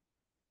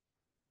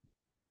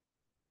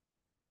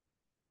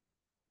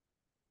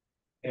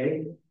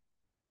 Okay,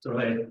 so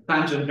a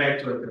tangent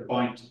vector at the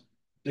point,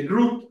 the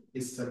group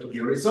is said to be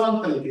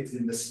horizontal if it's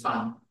in the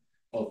span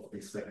of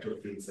these vector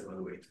fields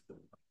evaluated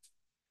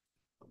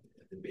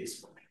at the base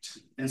point.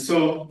 And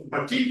so, in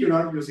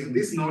particular, using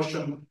this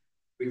notion,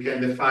 we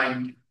can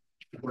define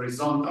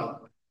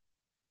horizontal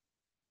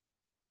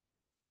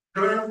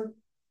curve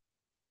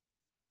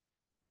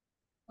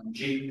on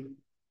G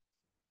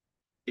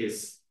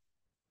is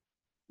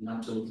an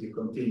absolutely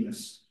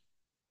continuous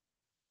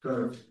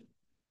curve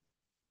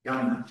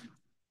gamma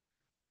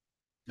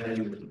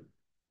value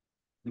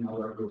in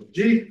our group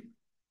G,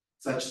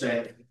 such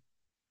that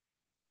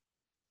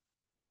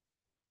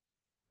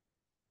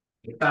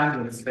the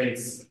tangent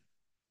space,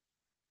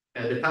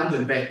 the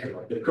tangent vector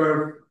of the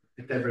curve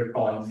at every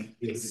point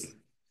is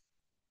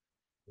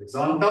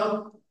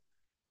horizontal.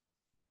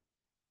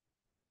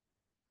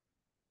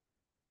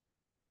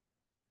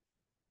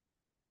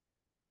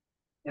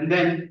 And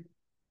then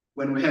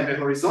when we have a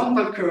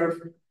horizontal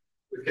curve,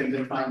 we can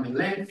define the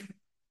length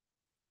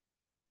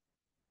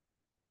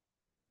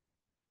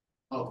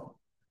of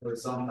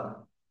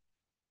horizontal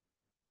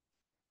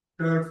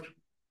curve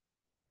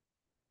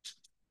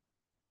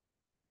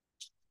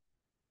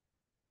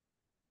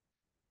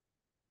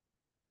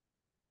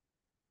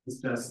is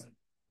just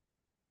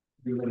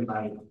given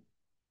by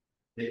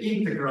the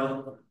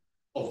integral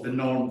of the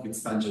norm of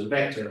its tangent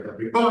vector at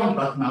every point,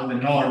 but now the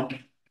norm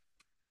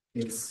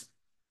is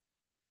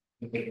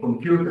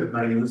computed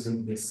by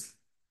using this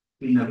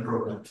inner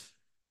product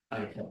I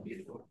had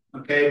before.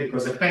 Okay,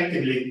 because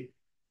effectively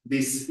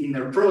this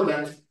inner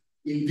product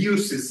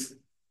induces,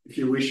 if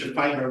you wish, a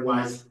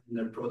fiber-wise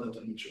inner product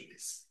on each of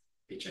these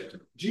H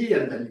of G,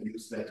 and then you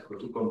use that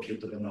to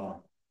compute the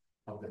norm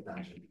of the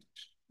tangent.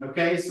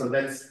 Okay, so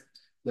that's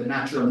the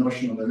natural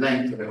notion of the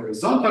length of a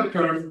horizontal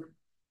curve.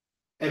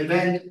 And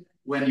then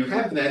when you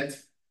have that,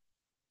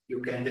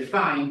 you can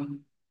define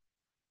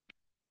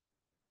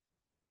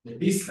the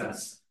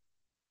distance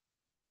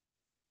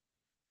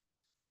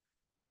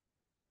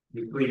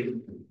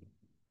between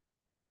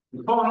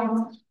the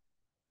point,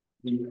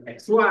 the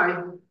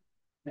xy,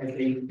 as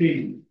the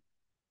infinity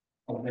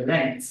of the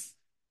length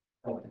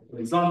of the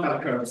horizontal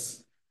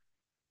curves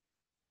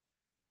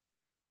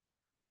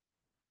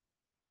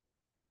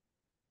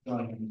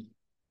joining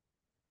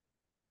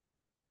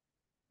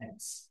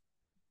x.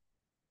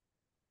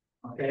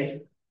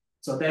 Okay,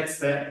 so that's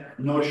the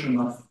notion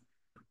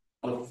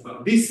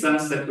of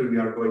distance that we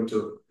are going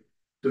to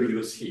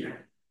use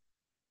here.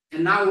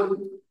 And now,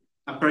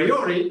 a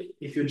priori,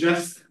 if you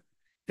just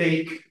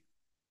take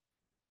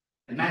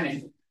a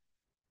manifold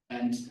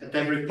and at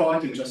every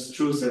point you just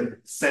choose a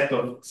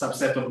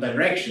subset of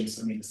directions,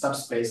 I mean the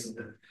subspace of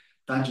the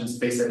tangent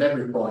space at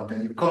every point,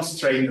 and you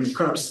constrain your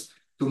curves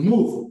to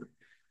move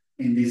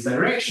in these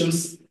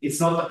directions, it's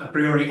not a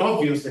priori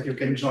obvious that you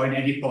can join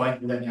any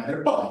point with any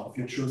other point. If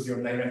you choose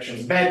your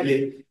directions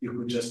badly, you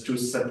could just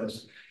choose certain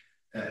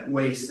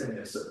ways,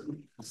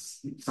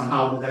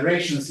 somehow the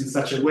directions in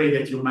such a way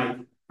that you might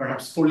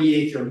perhaps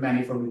foliate your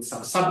manifold with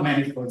some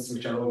submanifolds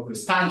which are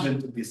always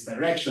tangent to these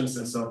directions,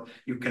 and so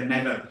you can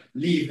never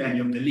leave any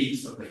of the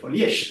leaves of the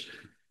foliation.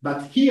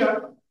 But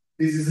here,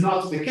 this is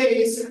not the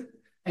case,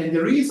 and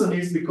the reason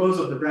is because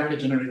of the bracket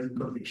generating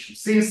condition.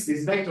 Since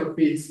these vector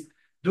fields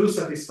do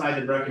satisfy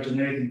the bracket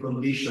generating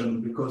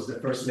condition because the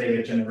first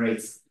layer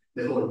generates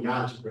the whole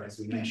algebra, as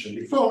we mentioned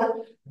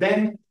before,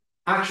 then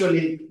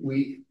actually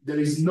there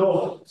is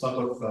no sort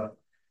of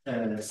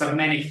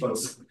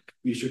submanifolds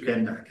which you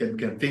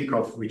can think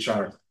of which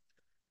are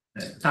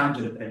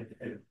tangent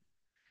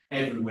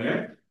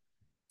everywhere.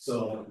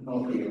 So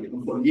no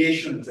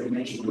foliation, as I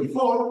mentioned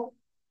before.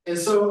 And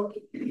so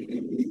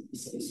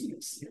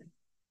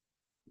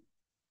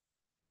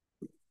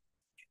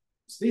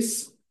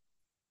this.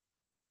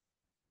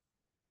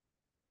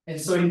 And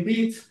so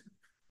indeed,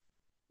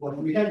 what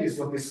we have is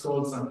what is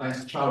called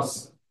sometimes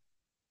Charles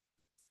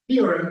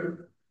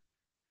theorem,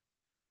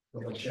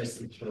 or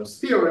Charles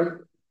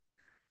theorem,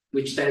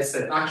 which says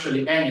that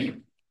actually any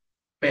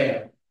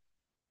pair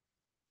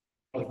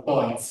of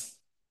points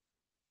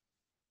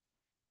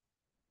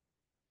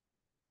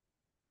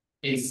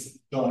is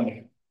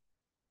joined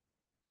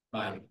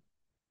by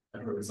a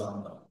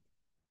horizontal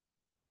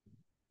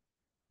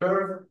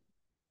curve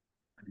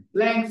and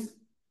length,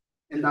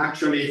 and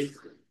actually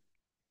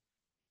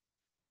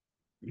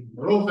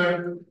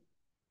moreover,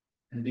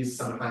 and this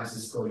sometimes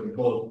is called a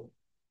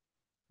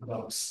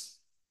Goldbox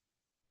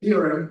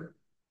theorem,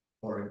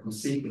 or a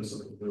consequence of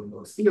the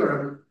Goldbox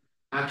theorem,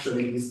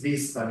 actually this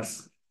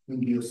distance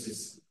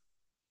induces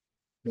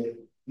the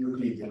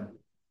Euclidean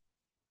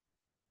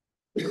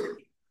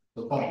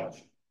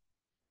topology.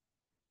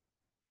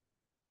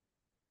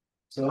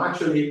 So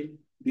actually,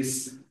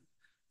 this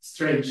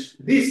strange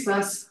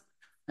distance,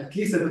 at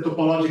least at the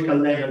topological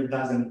level,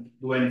 doesn't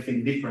do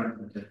anything different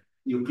with the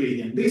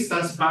Euclidean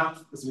distance,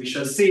 but as we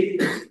shall see,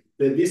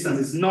 the distance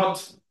is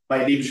not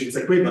by Lipschitz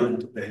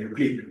equivalent to the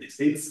Euclidean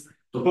distance. It's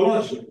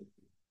topological,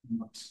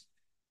 not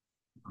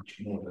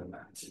much more than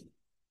that.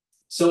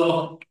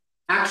 So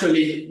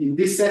actually, in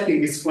this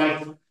setting, it's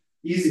quite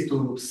easy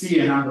to see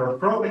a number of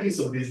properties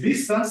of this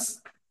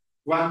distance.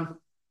 One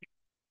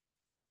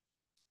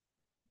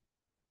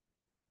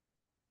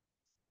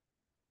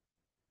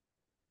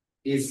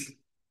is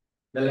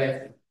the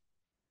left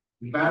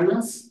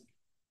invariance,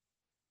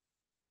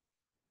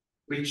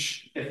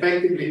 which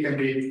effectively can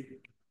be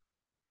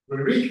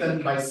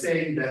rewritten by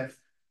saying that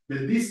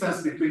the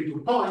distance between 2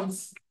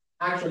 points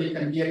actually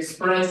can be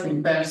expressed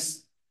in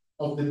terms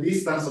of the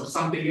distance of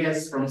something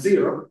else from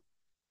 0.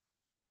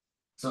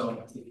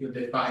 So if you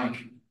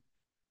define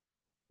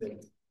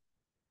the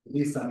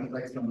distance of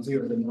x from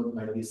 0, then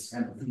multiply this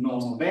kind of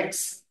norm of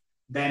x,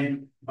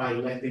 then by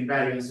letting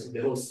invariance of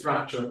the whole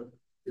structure,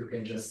 you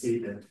can just see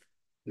that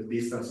the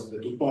distance of the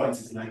 2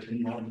 points is like a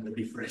norm of the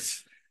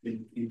difference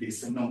in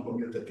this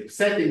non-commutative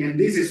setting. And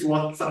this is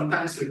what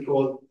sometimes we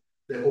call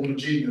the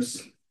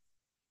homogeneous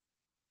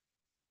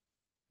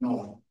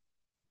norm.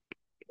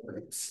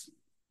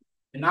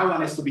 And now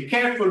one has to be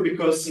careful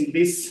because in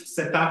this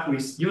setup we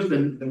use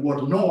the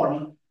word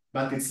norm,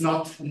 but it's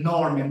not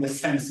norm in the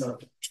sense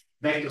of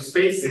vector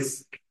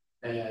spaces,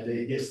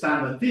 the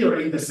standard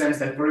theory, in the sense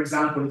that, for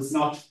example, it's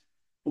not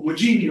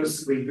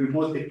homogeneous when we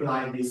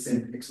multiply this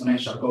in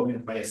exponential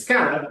coordinate by a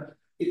scalar.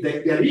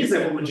 There is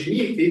a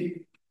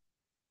homogeneity,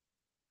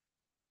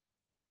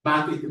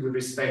 but it with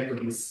respect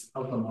to these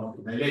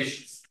automorphic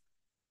dilations.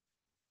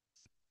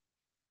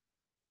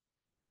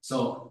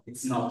 So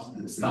it's not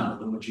the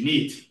standard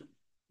homogeneity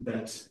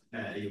that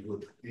you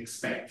would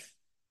expect.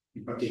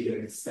 In particular,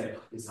 if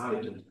step is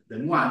higher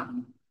than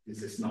 1,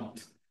 this is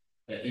not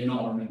a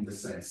norm in the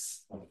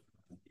sense of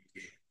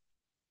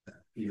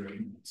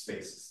theory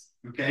spaces.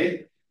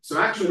 Okay? So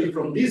actually,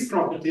 from these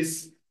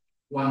properties,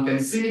 one can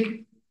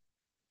see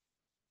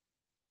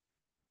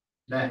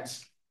that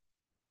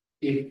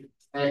if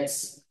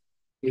x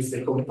is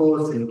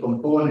decomposed in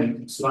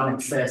component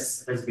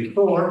x1xs as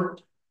before,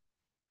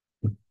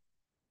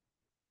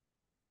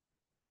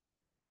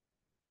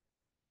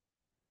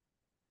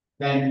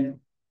 then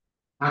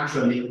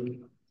actually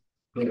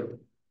the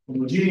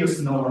homogeneous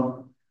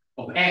norm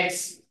of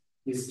x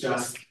is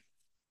just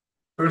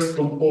first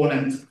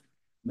component,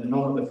 the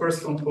norm of the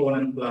first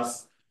component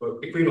plus,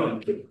 or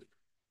equivalent to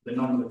the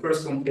norm of the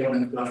first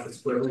component plus the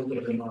square root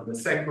of the norm of the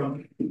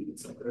second,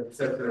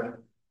 etc.,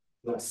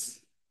 plus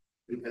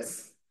the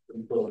s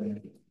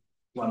component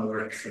 1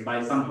 over x. And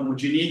by some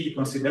homogeneity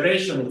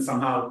consideration, it's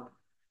somehow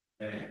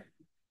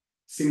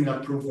similar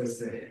proof as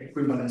the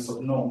equivalence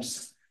of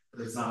norms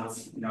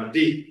results in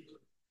RD.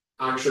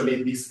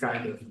 Actually, these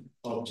kind of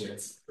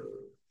objects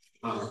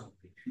are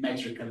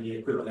metrically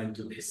equivalent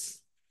to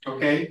this.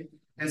 Okay?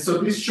 And so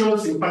this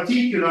shows in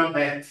particular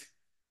that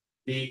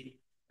the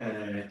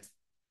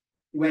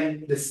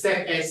when the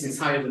step s is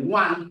higher than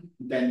 1,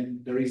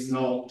 then there is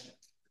no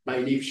by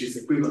Lipschitz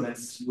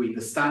equivalence with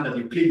the standard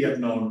Euclidean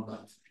norm,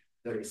 but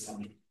there is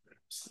some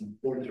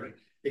order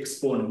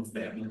exponent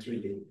there, not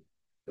really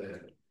the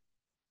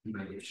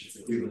by Lipschitz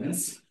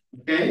equivalence.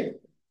 Okay?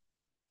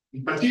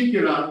 In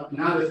particular,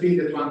 another thing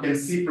that one can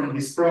see from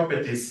these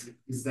properties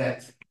is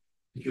that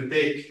if you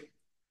take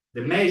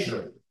the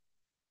measure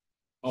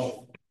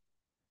of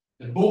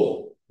the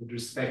ball with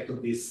respect to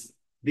this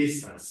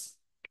distance,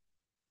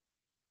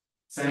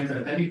 center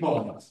at any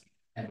point,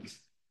 and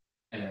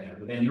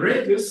with any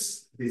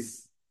radius,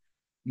 this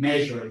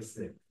measure is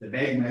the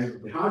vague measure,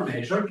 the hard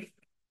measure,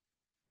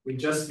 will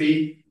just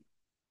be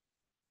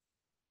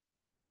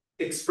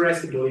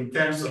expressible in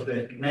terms of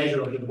the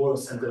measure of the ball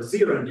center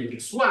 0 and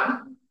radius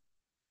 1,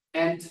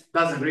 and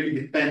doesn't really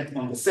depend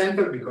on the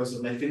center because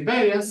of left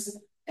invariance.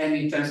 And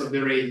in terms of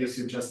the radius,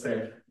 you just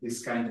have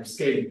this kind of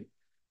scaling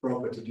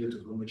property due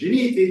to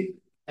homogeneity.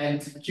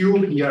 And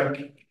Q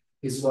here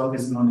is what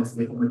is known as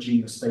the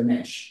homogeneous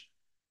dimension.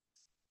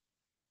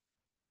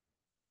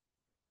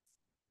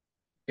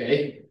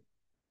 Okay.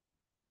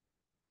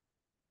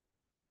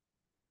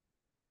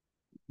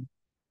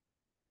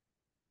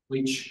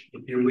 Which,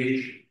 if you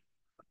wish,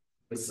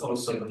 is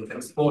also the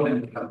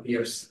exponent that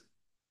appears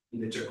in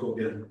the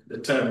Jacobian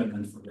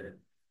determinant for the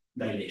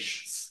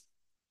dilations.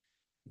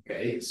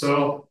 Okay,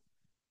 so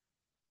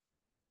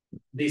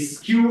this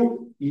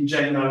Q in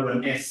general,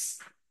 when S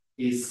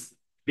is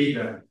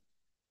bigger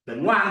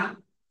than 1,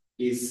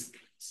 is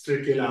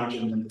strictly larger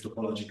than the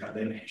topological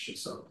dimension.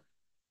 So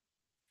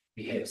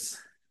behaves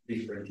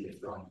differently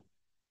from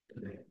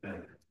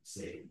the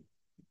say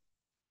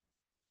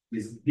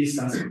this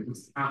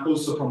distance.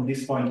 Also from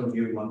this point of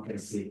view, one can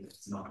see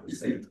it's not the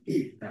same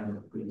kind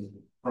of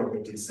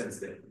properties as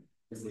the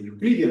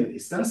Euclidean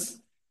distance.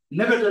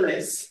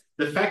 Nevertheless,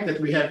 the fact that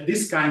we have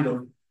this kind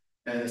of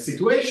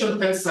situation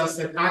tells us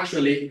that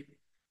actually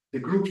the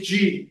group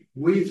G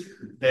with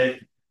the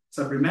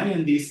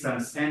sub-Riemannian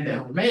distance and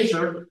the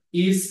measure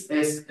is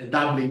as a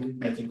doubling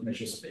metric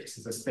measure space.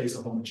 It's a space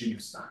of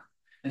homogeneous time.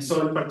 And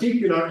so in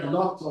particular, a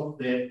lot of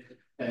the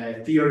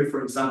theory,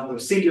 for example,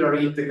 singular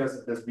integrals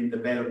that has been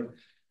developed,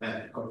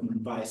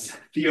 Kaufman-Weiss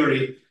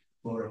theory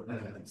for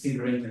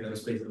singular integral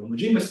space of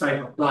homogeneous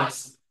type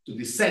applies to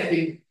this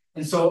setting.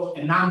 And so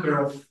a number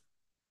of,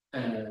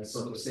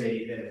 so to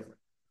say,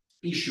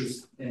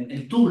 issues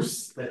and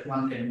tools that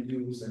one can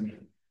use, I mean,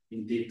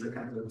 indeed, the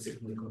kind of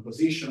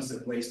decompositions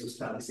and ways to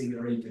study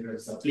singular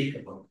integrals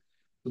applicable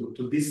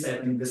to this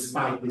setting,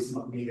 despite this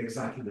not being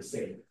exactly the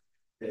same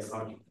as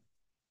argument.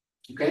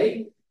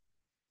 Okay?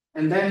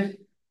 And then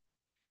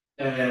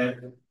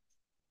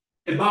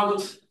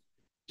about,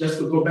 just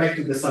to go back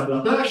to the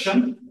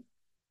sub-Laplacian,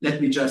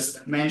 let me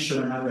just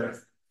mention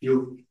another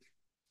few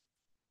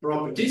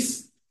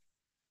properties.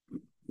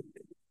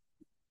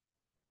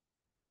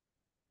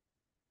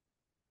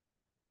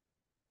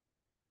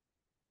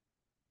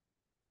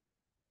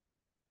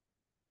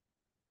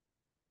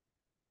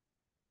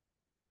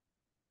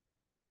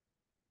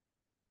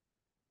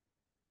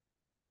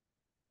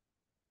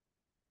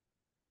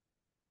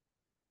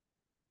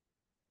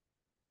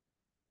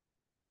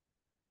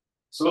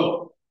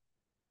 So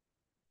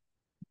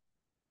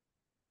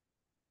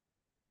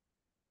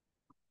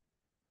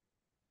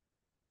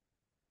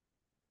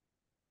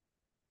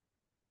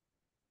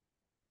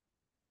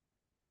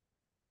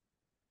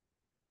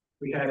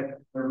we have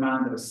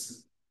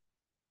Fermat's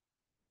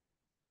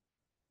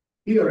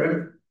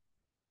theorem.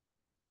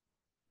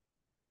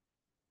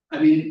 I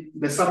mean,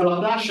 the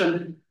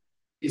sub-Laplacian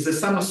is the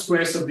sum of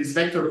squares of these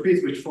vector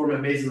fields which form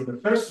a basis of the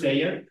first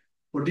layer.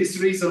 For this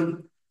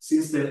reason,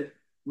 since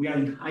we are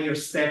in higher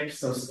steps,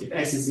 so if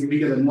S is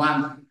bigger than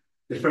 1,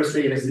 the first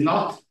layer is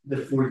not the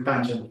full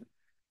tangent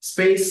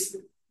space,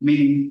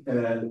 meaning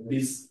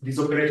this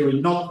operator will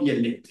not be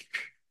elliptic.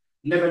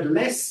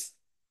 Nevertheless,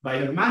 by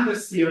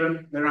Fermat's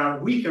theorem, there are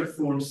weaker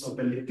forms of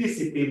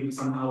ellipticity which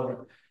somehow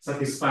are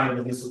satisfied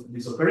by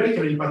this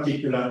operator, in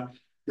particular,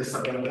 the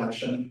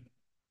sub-Laplacian.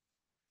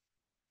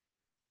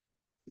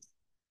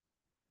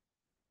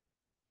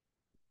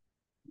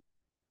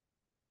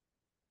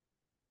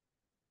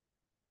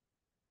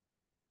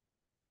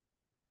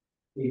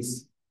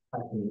 Is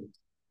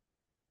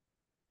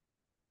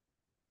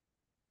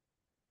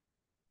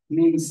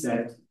means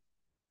that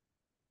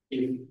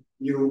if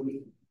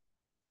U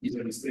is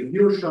a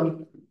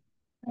distribution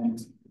and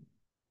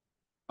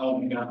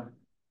omega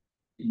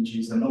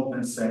is an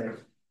open set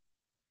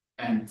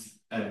and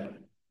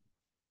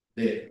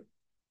the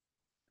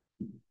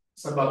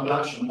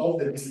sub-Laplacian of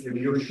the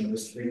distribution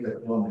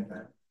restricted to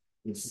omega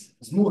is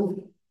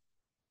smooth,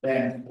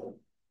 then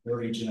the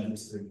original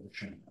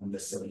distribution on the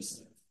same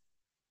set.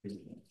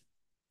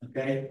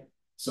 Okay,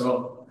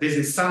 so this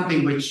is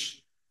something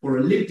which for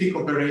elliptic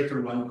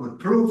operator one could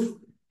prove,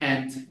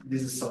 and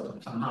this is sort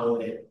of somehow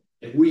a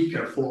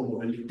weaker form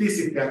of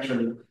ellipticity,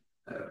 actually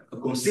a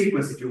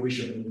consequence, if you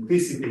wish, of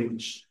ellipticity,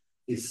 which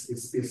is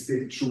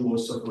still true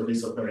also for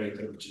this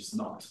operator, which is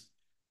not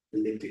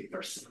elliptic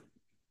per se.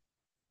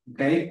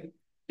 Okay,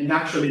 and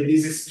actually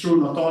this is true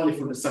not only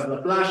for the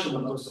sub-Laplacian,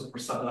 but also for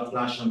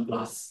sub-Laplacian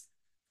plus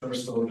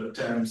first order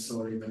terms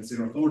or even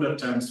zeroth order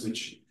terms,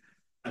 which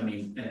I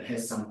mean,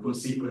 has some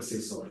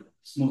consequences or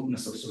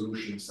smoothness of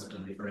solutions,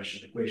 certain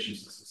differential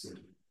equations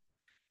associated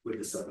with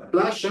the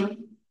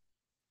sub-Laplacian.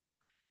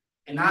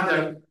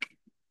 Another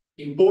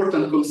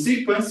important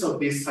consequence of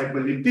this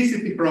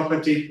hyperellipticity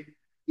property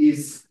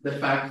is the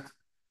fact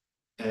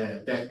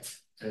that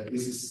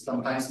this is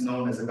sometimes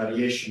known as a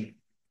variation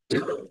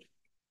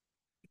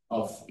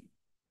of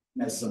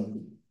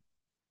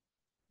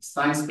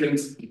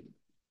Nelson-Steinspring's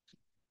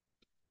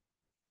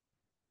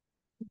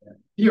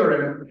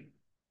theorem,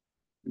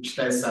 which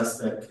tells us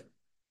that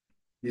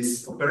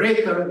this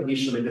operator,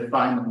 initially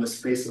defined on the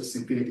space of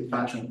infinity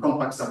function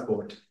compact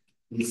support,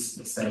 is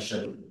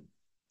essentially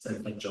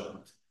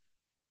self-adjoint.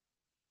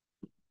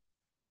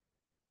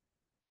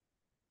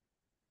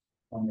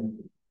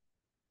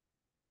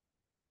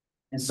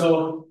 And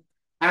so,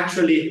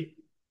 actually,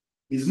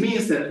 this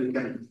means that we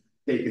can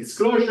take its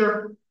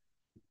closure,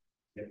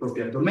 the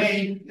appropriate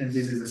domain, and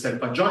this is a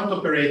self-adjoint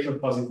operator,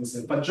 positive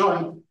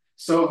self-adjoint.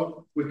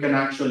 So we can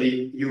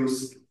actually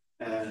use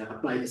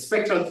apply the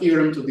spectral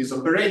theorem to this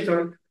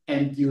operator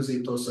and use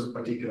it also in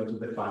particular to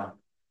define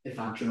a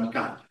functional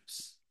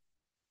calculus.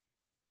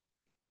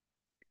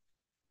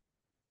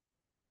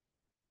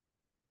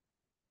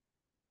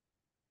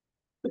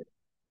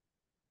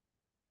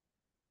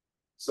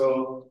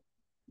 So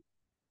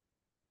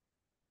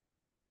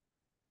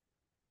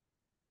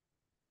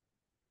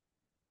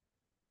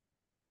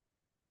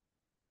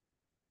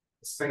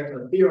the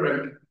spectral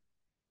theorem,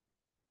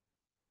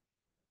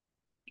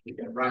 we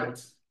can write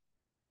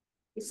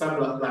the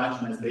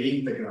sub-Laplacian as the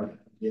integral of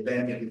the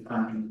identity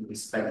function with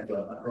respect to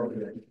an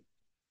appropriate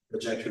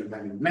projection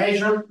value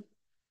measure.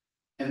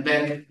 And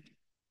then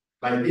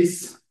by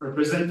this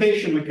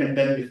representation, we can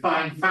then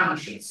define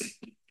functions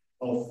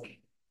of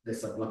the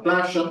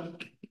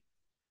sub-Laplacian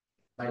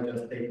by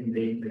just taking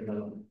the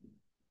integral of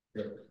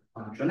the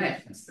function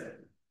f instead.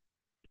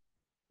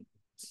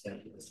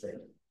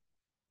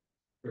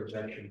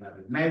 Projection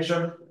value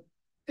measure.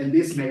 And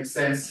this makes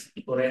sense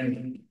for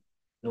any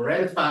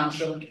Lorel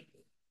function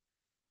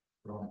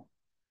from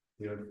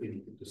 0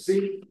 infinity to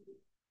c.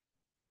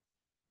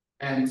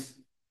 And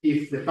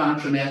if the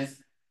function f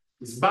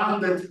is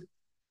bounded,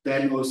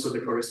 then also the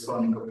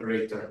corresponding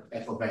operator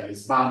f of l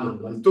is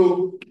bounded by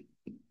 2.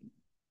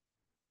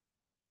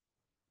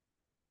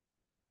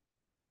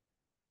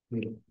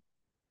 The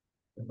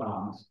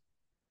bound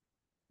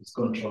is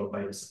controlled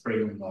by the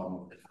supreme norm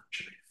of the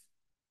function f.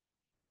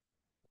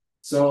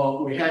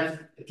 So we have,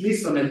 at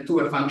least on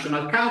L2, a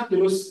functional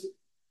calculus,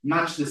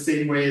 much the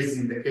same way as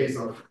in the case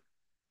of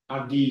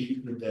RD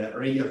with the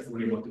real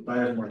Fourier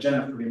multipliers, more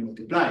general Fourier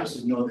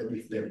multipliers. You know that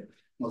if the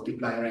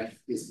multiplier f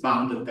is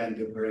bounded, then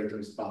the operator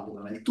is bounded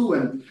on L2,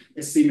 and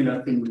a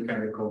similar thing we can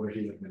recover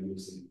here when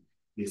using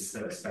this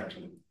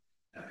spectral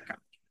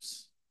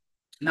calculus.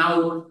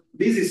 Now,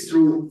 this is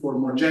true for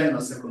more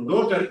general second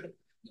order,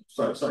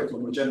 for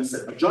more general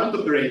set of joint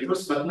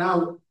operators, but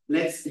now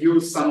let's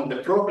use some of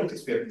the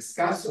properties we have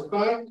discussed so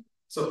far.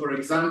 So for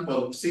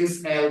example,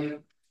 since L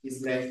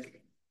is left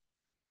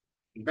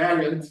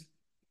invariant,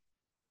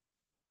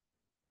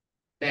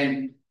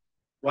 then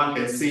one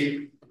can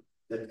see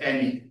that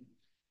any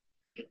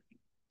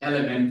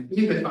element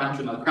in the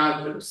functional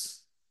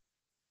calculus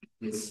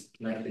is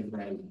left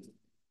invariant.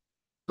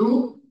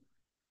 2.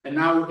 And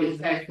now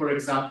if f, for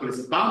example,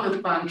 is a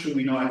bounded function,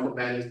 we know f of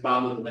L is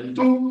bounded on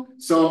L2.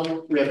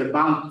 So we have a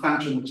bound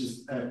function which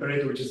is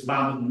operator which is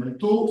bounded on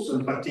L2. So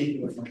in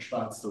particular from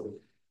Schwarz to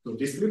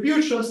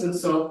distributions. And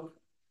so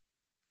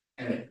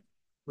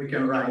we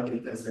can write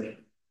it as a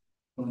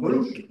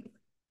convolution.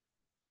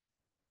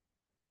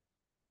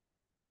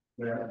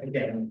 Where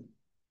again,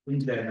 in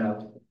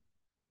general,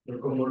 the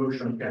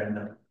convolution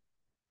can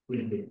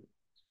will be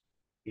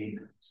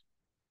in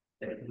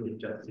with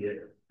just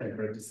the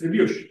temporal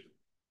distribution.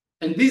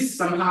 And this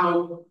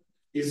somehow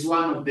is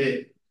one of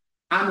the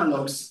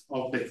analogs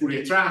of the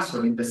Fourier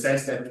transform in the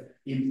sense that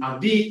in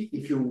RD,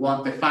 if you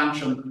want a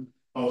function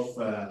of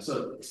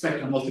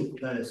spectral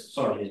multiplier,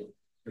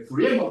 the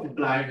Fourier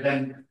multiplier,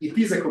 then it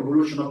is a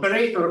convolution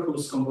operator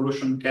whose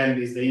convolution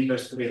kernel is the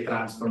inverse Fourier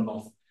transform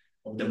of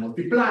the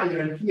multiplier.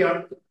 And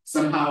here,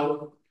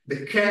 somehow,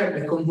 the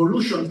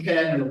convolution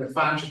kernel of a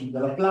function of the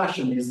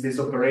Laplacian is this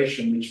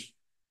operation, which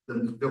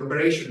the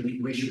operation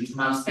in which it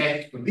must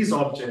act with this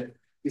object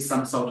is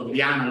some sort of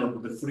the analog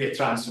of the Fourier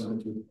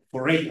transform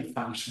for rate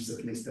functions,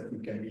 at least, that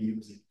we can be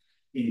using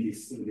in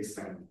this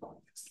kind of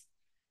context.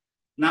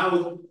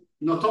 Now,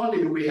 not only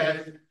do we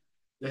have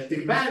left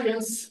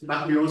invariance,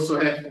 but we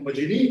also have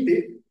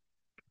homogeneity,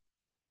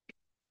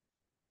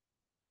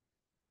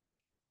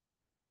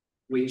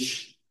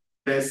 which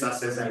tells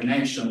us, as I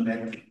mentioned,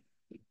 that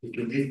if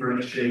you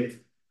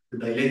differentiate the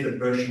dilated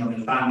version of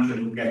the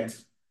function, you get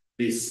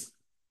this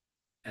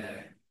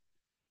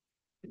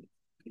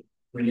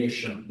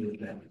relation with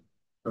them.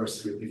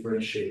 First, you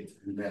differentiate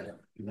and then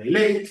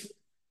dilate.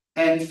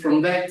 And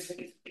from that,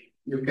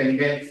 you can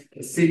get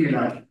a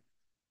similar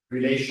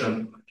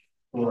relation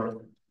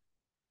for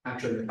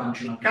actually the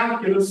functional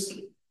calculus.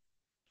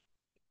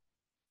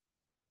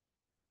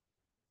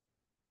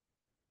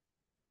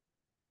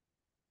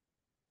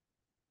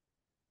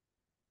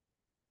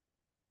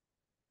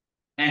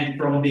 And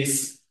from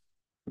this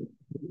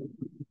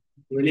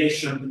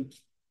relation,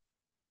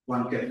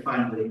 one can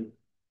finally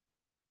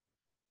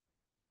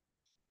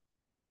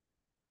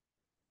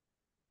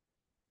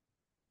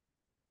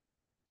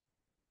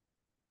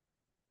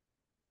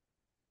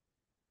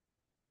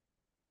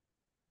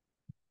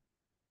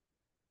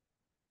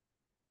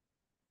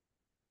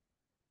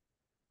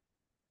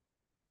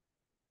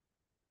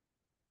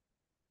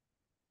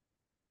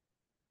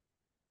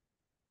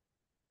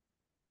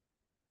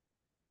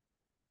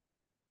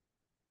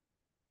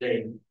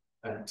then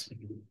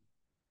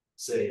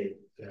say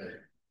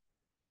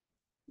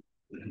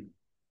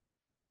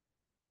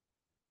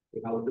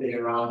I'll play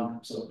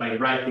around by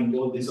writing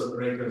all these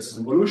operators,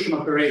 convolution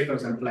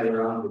operators, and play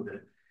around with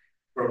the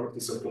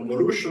properties of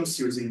convolutions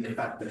using the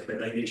fact that the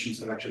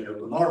dilations are actually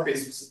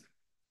automorphisms.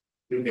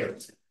 You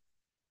get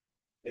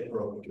a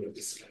property of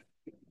this kind.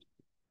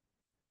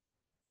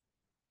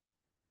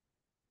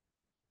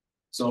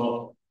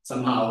 So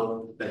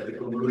somehow that the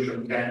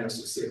convolution kernel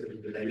associated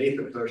with the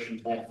dilated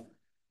version f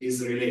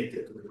is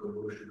related to the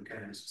convolution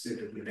kernel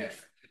associated with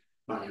f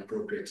by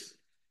appropriate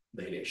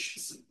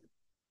dilations.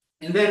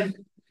 And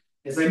then,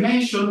 as I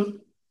mentioned,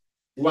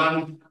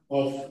 one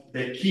of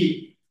the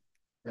key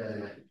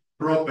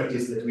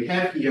properties that we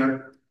have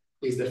here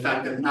is the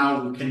fact that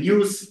now we can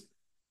use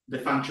the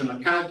functional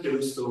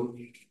calculus to,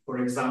 for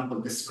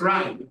example,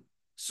 describe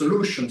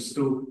solutions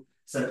to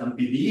certain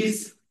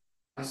PDEs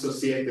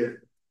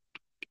associated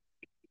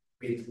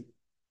with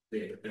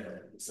the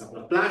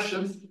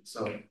sub-Laplacians.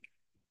 So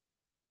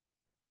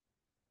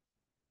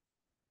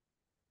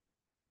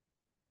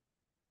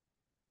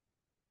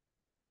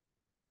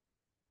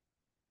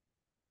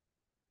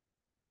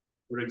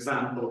for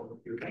example,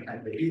 you can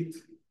have the heat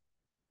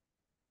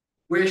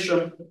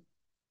equation,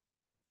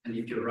 and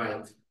if you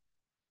write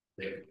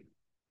the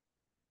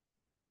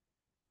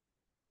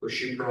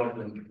Cauchy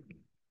problem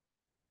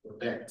for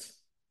that,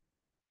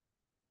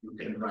 you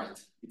can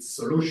write its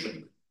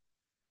solution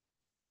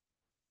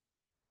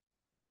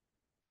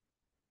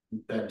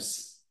in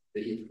terms of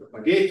the heat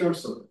propagator,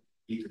 so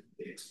heat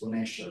the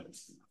exponential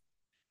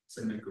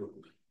semigroup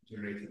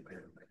generated by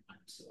the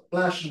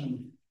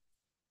Laplacian.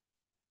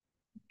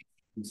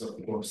 This,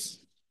 of course,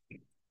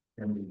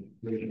 can be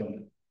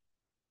written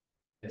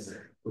as a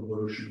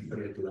convolution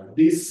operator like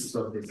this.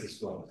 So this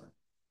is what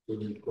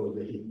we call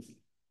the heat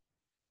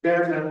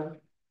kernel.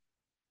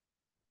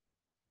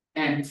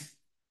 And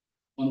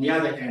on the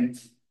other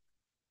hand,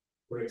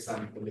 for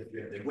example, if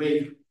we have the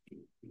wave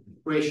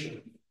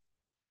equation,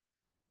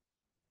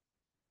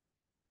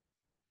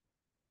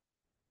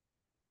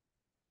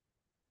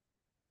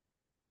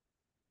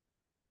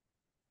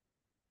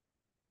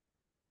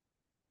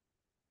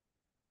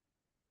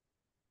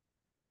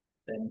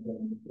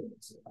 then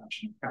it's a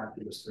function of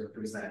calculus to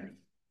represent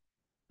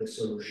the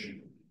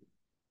solution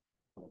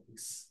of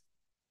this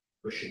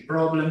Cauchy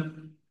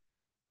problem.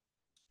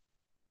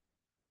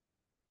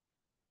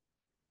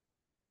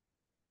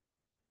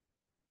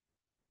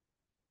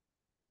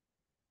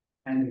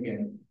 And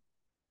again,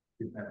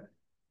 you have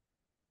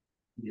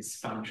these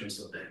functions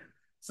of the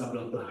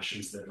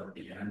sub-Laplacians that are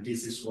here, and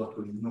this is what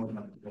we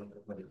normally do.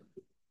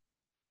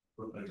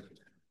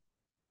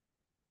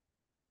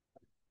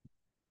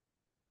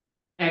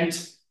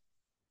 And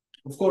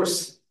of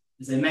course,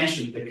 as I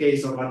mentioned, in the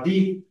case of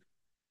RD,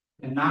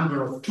 a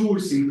number of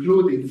tools,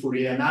 including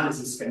Fourier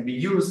analysis, can be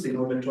used in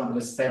order to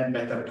understand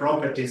better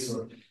properties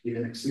or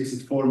even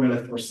explicit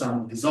formula for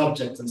some of these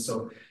objects, and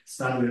so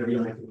study the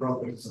relative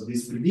properties of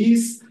these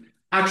PDEs.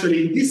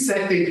 Actually, in this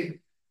setting,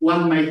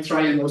 one might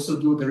try and also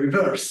do the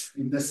reverse,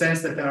 in the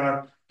sense that there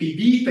are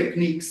PDE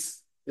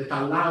techniques that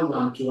allow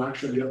one to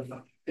actually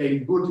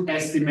obtain good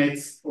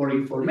estimates or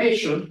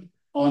information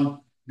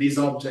on these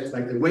objects,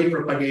 like the wave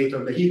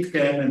propagator, the heat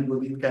cannon,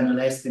 good heat cannon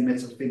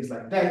estimates, or things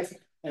like that,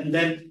 and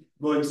then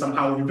going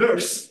somehow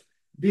reverse.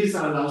 This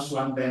allows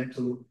one then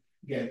to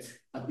get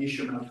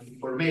additional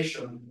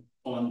information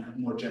on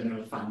more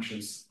general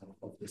functions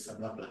of the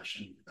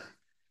sub-Laplacian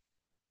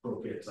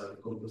appropriate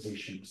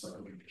composition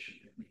sub-aggregation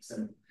techniques.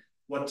 And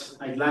what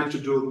I'd like to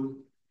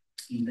do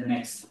in the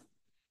next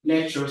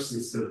lectures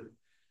is to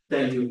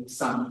tell you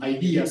some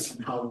ideas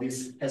on how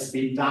this has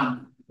been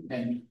done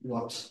and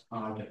what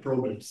are the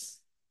problems,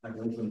 like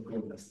the open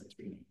problems that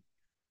we need.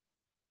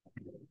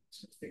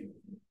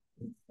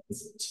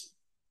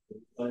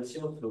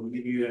 Alessio, so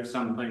maybe you have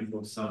some time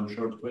for some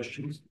short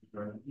questions.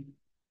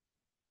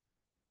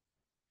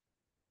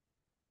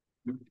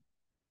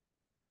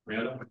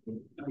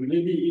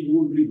 Maybe it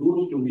would be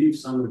good to give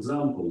some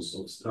examples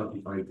of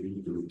stratified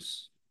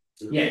groups.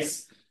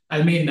 Yes,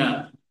 I mean,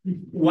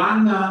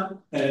 one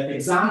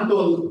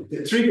example,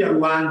 the trivial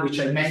one, which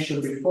I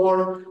mentioned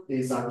before,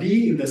 is RD,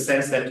 in the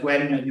sense that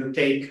when you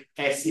take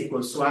S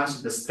equals 1,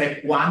 so the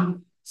step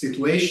 1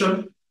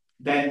 situation,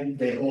 then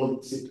the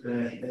whole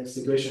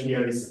situation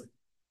here is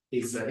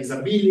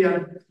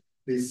abelian.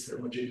 This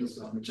homogeneous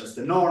one is just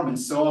the norm, and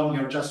so on.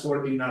 You're just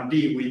working in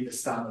RD with the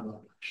standard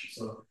Laplacian.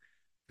 So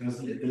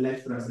the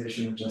left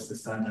translation is just the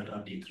standard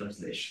RD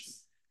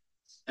translations.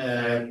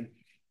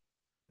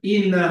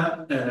 In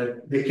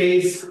the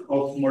case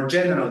of more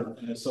general,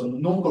 so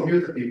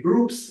non-commutative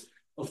groups,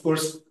 of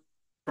course,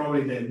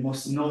 probably the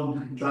most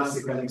known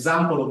classical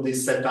example of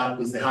this setup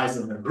is the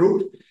Heisenberg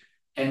group.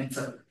 And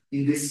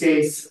in this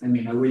case, I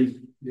mean, I will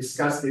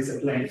discuss this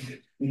at length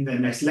in the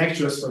next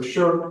lectures for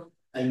sure.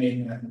 I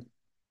mean,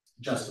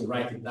 just to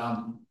write it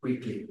down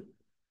quickly.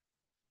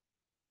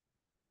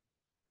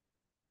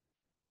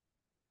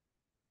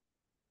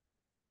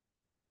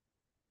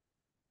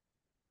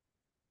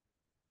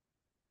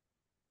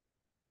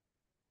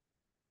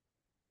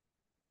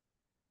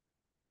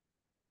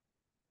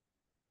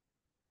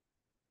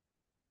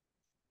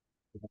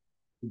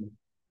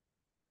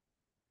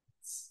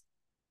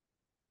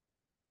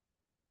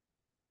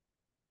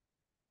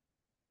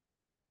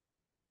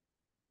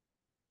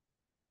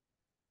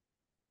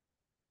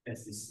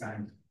 As this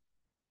kind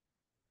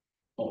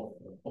of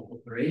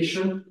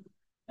operation.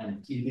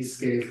 And in this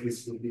case,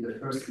 this will be the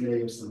first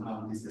layer,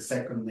 somehow this is the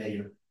second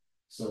layer.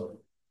 So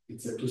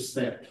it's a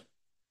two-step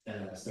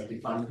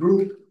stratified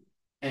group.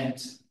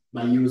 And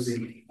by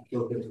using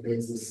appropriate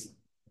basis,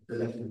 the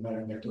left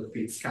invariant vector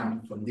fits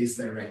coming from these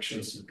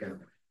directions, you can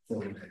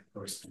form the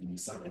corresponding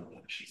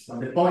sub-Laplacians. But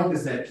the point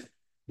is that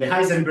the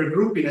Heisenberg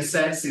group, in a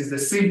sense, is the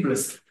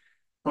simplest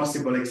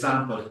possible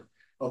example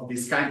of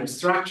this kind of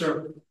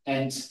structure.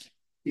 And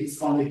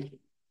it's only,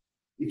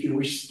 if you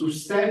wish,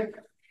 two-step.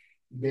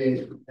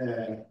 The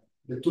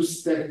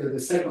two-step, the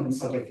second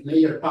sort of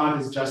layer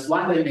part is just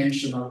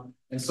one-dimensional.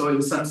 And so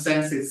in some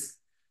sense, it's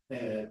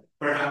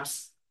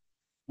perhaps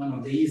one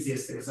of the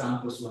easiest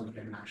examples one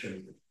can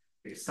actually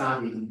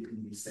study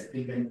in this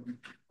setting. And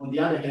on the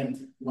other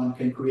hand, one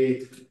can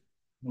create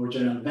more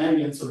general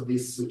variants of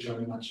this, which are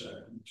much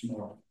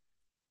more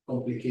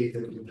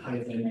complicated with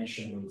higher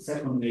dimension with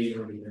second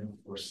layer, and then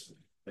of course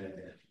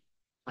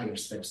higher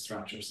step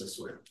structures as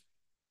well.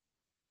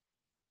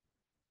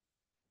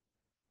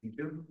 Thank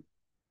you.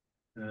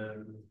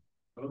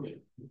 Okay.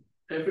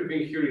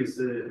 Everything here is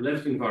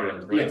left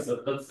invariant, right? Yes.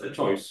 That's a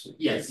choice.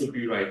 Yes. It should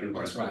be right invariant.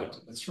 That's right.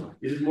 That's right.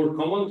 Is it more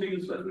common to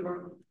use left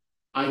invariant?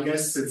 I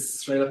guess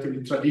it's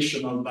relatively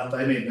traditional, but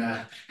I mean,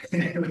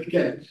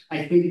 again,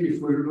 I think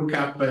if we look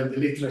up the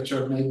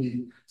literature,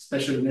 maybe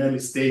especially in early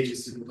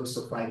stages, you could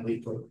also find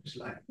people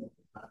like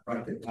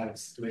right in that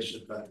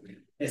situation. But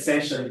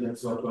essentially,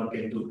 that's what one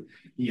can do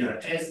here.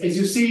 As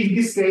you see in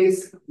this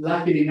case,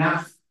 luckily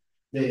enough,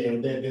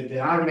 the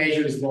R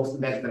measure is both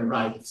left and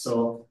right.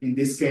 So in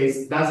this case,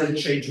 it doesn't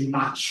change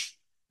much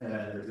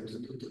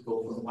to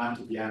go from one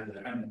to the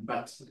other. I mean,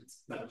 but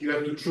you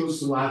have to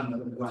choose one,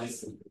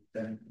 otherwise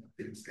then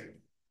things get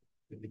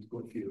a bit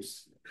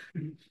confused.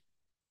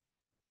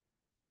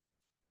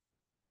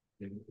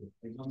 I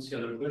don't see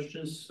other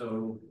questions,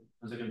 so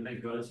Once again,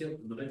 thank you, Alessio,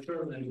 for the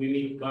lecture, and we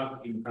meet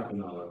back in half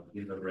an hour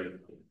in the break.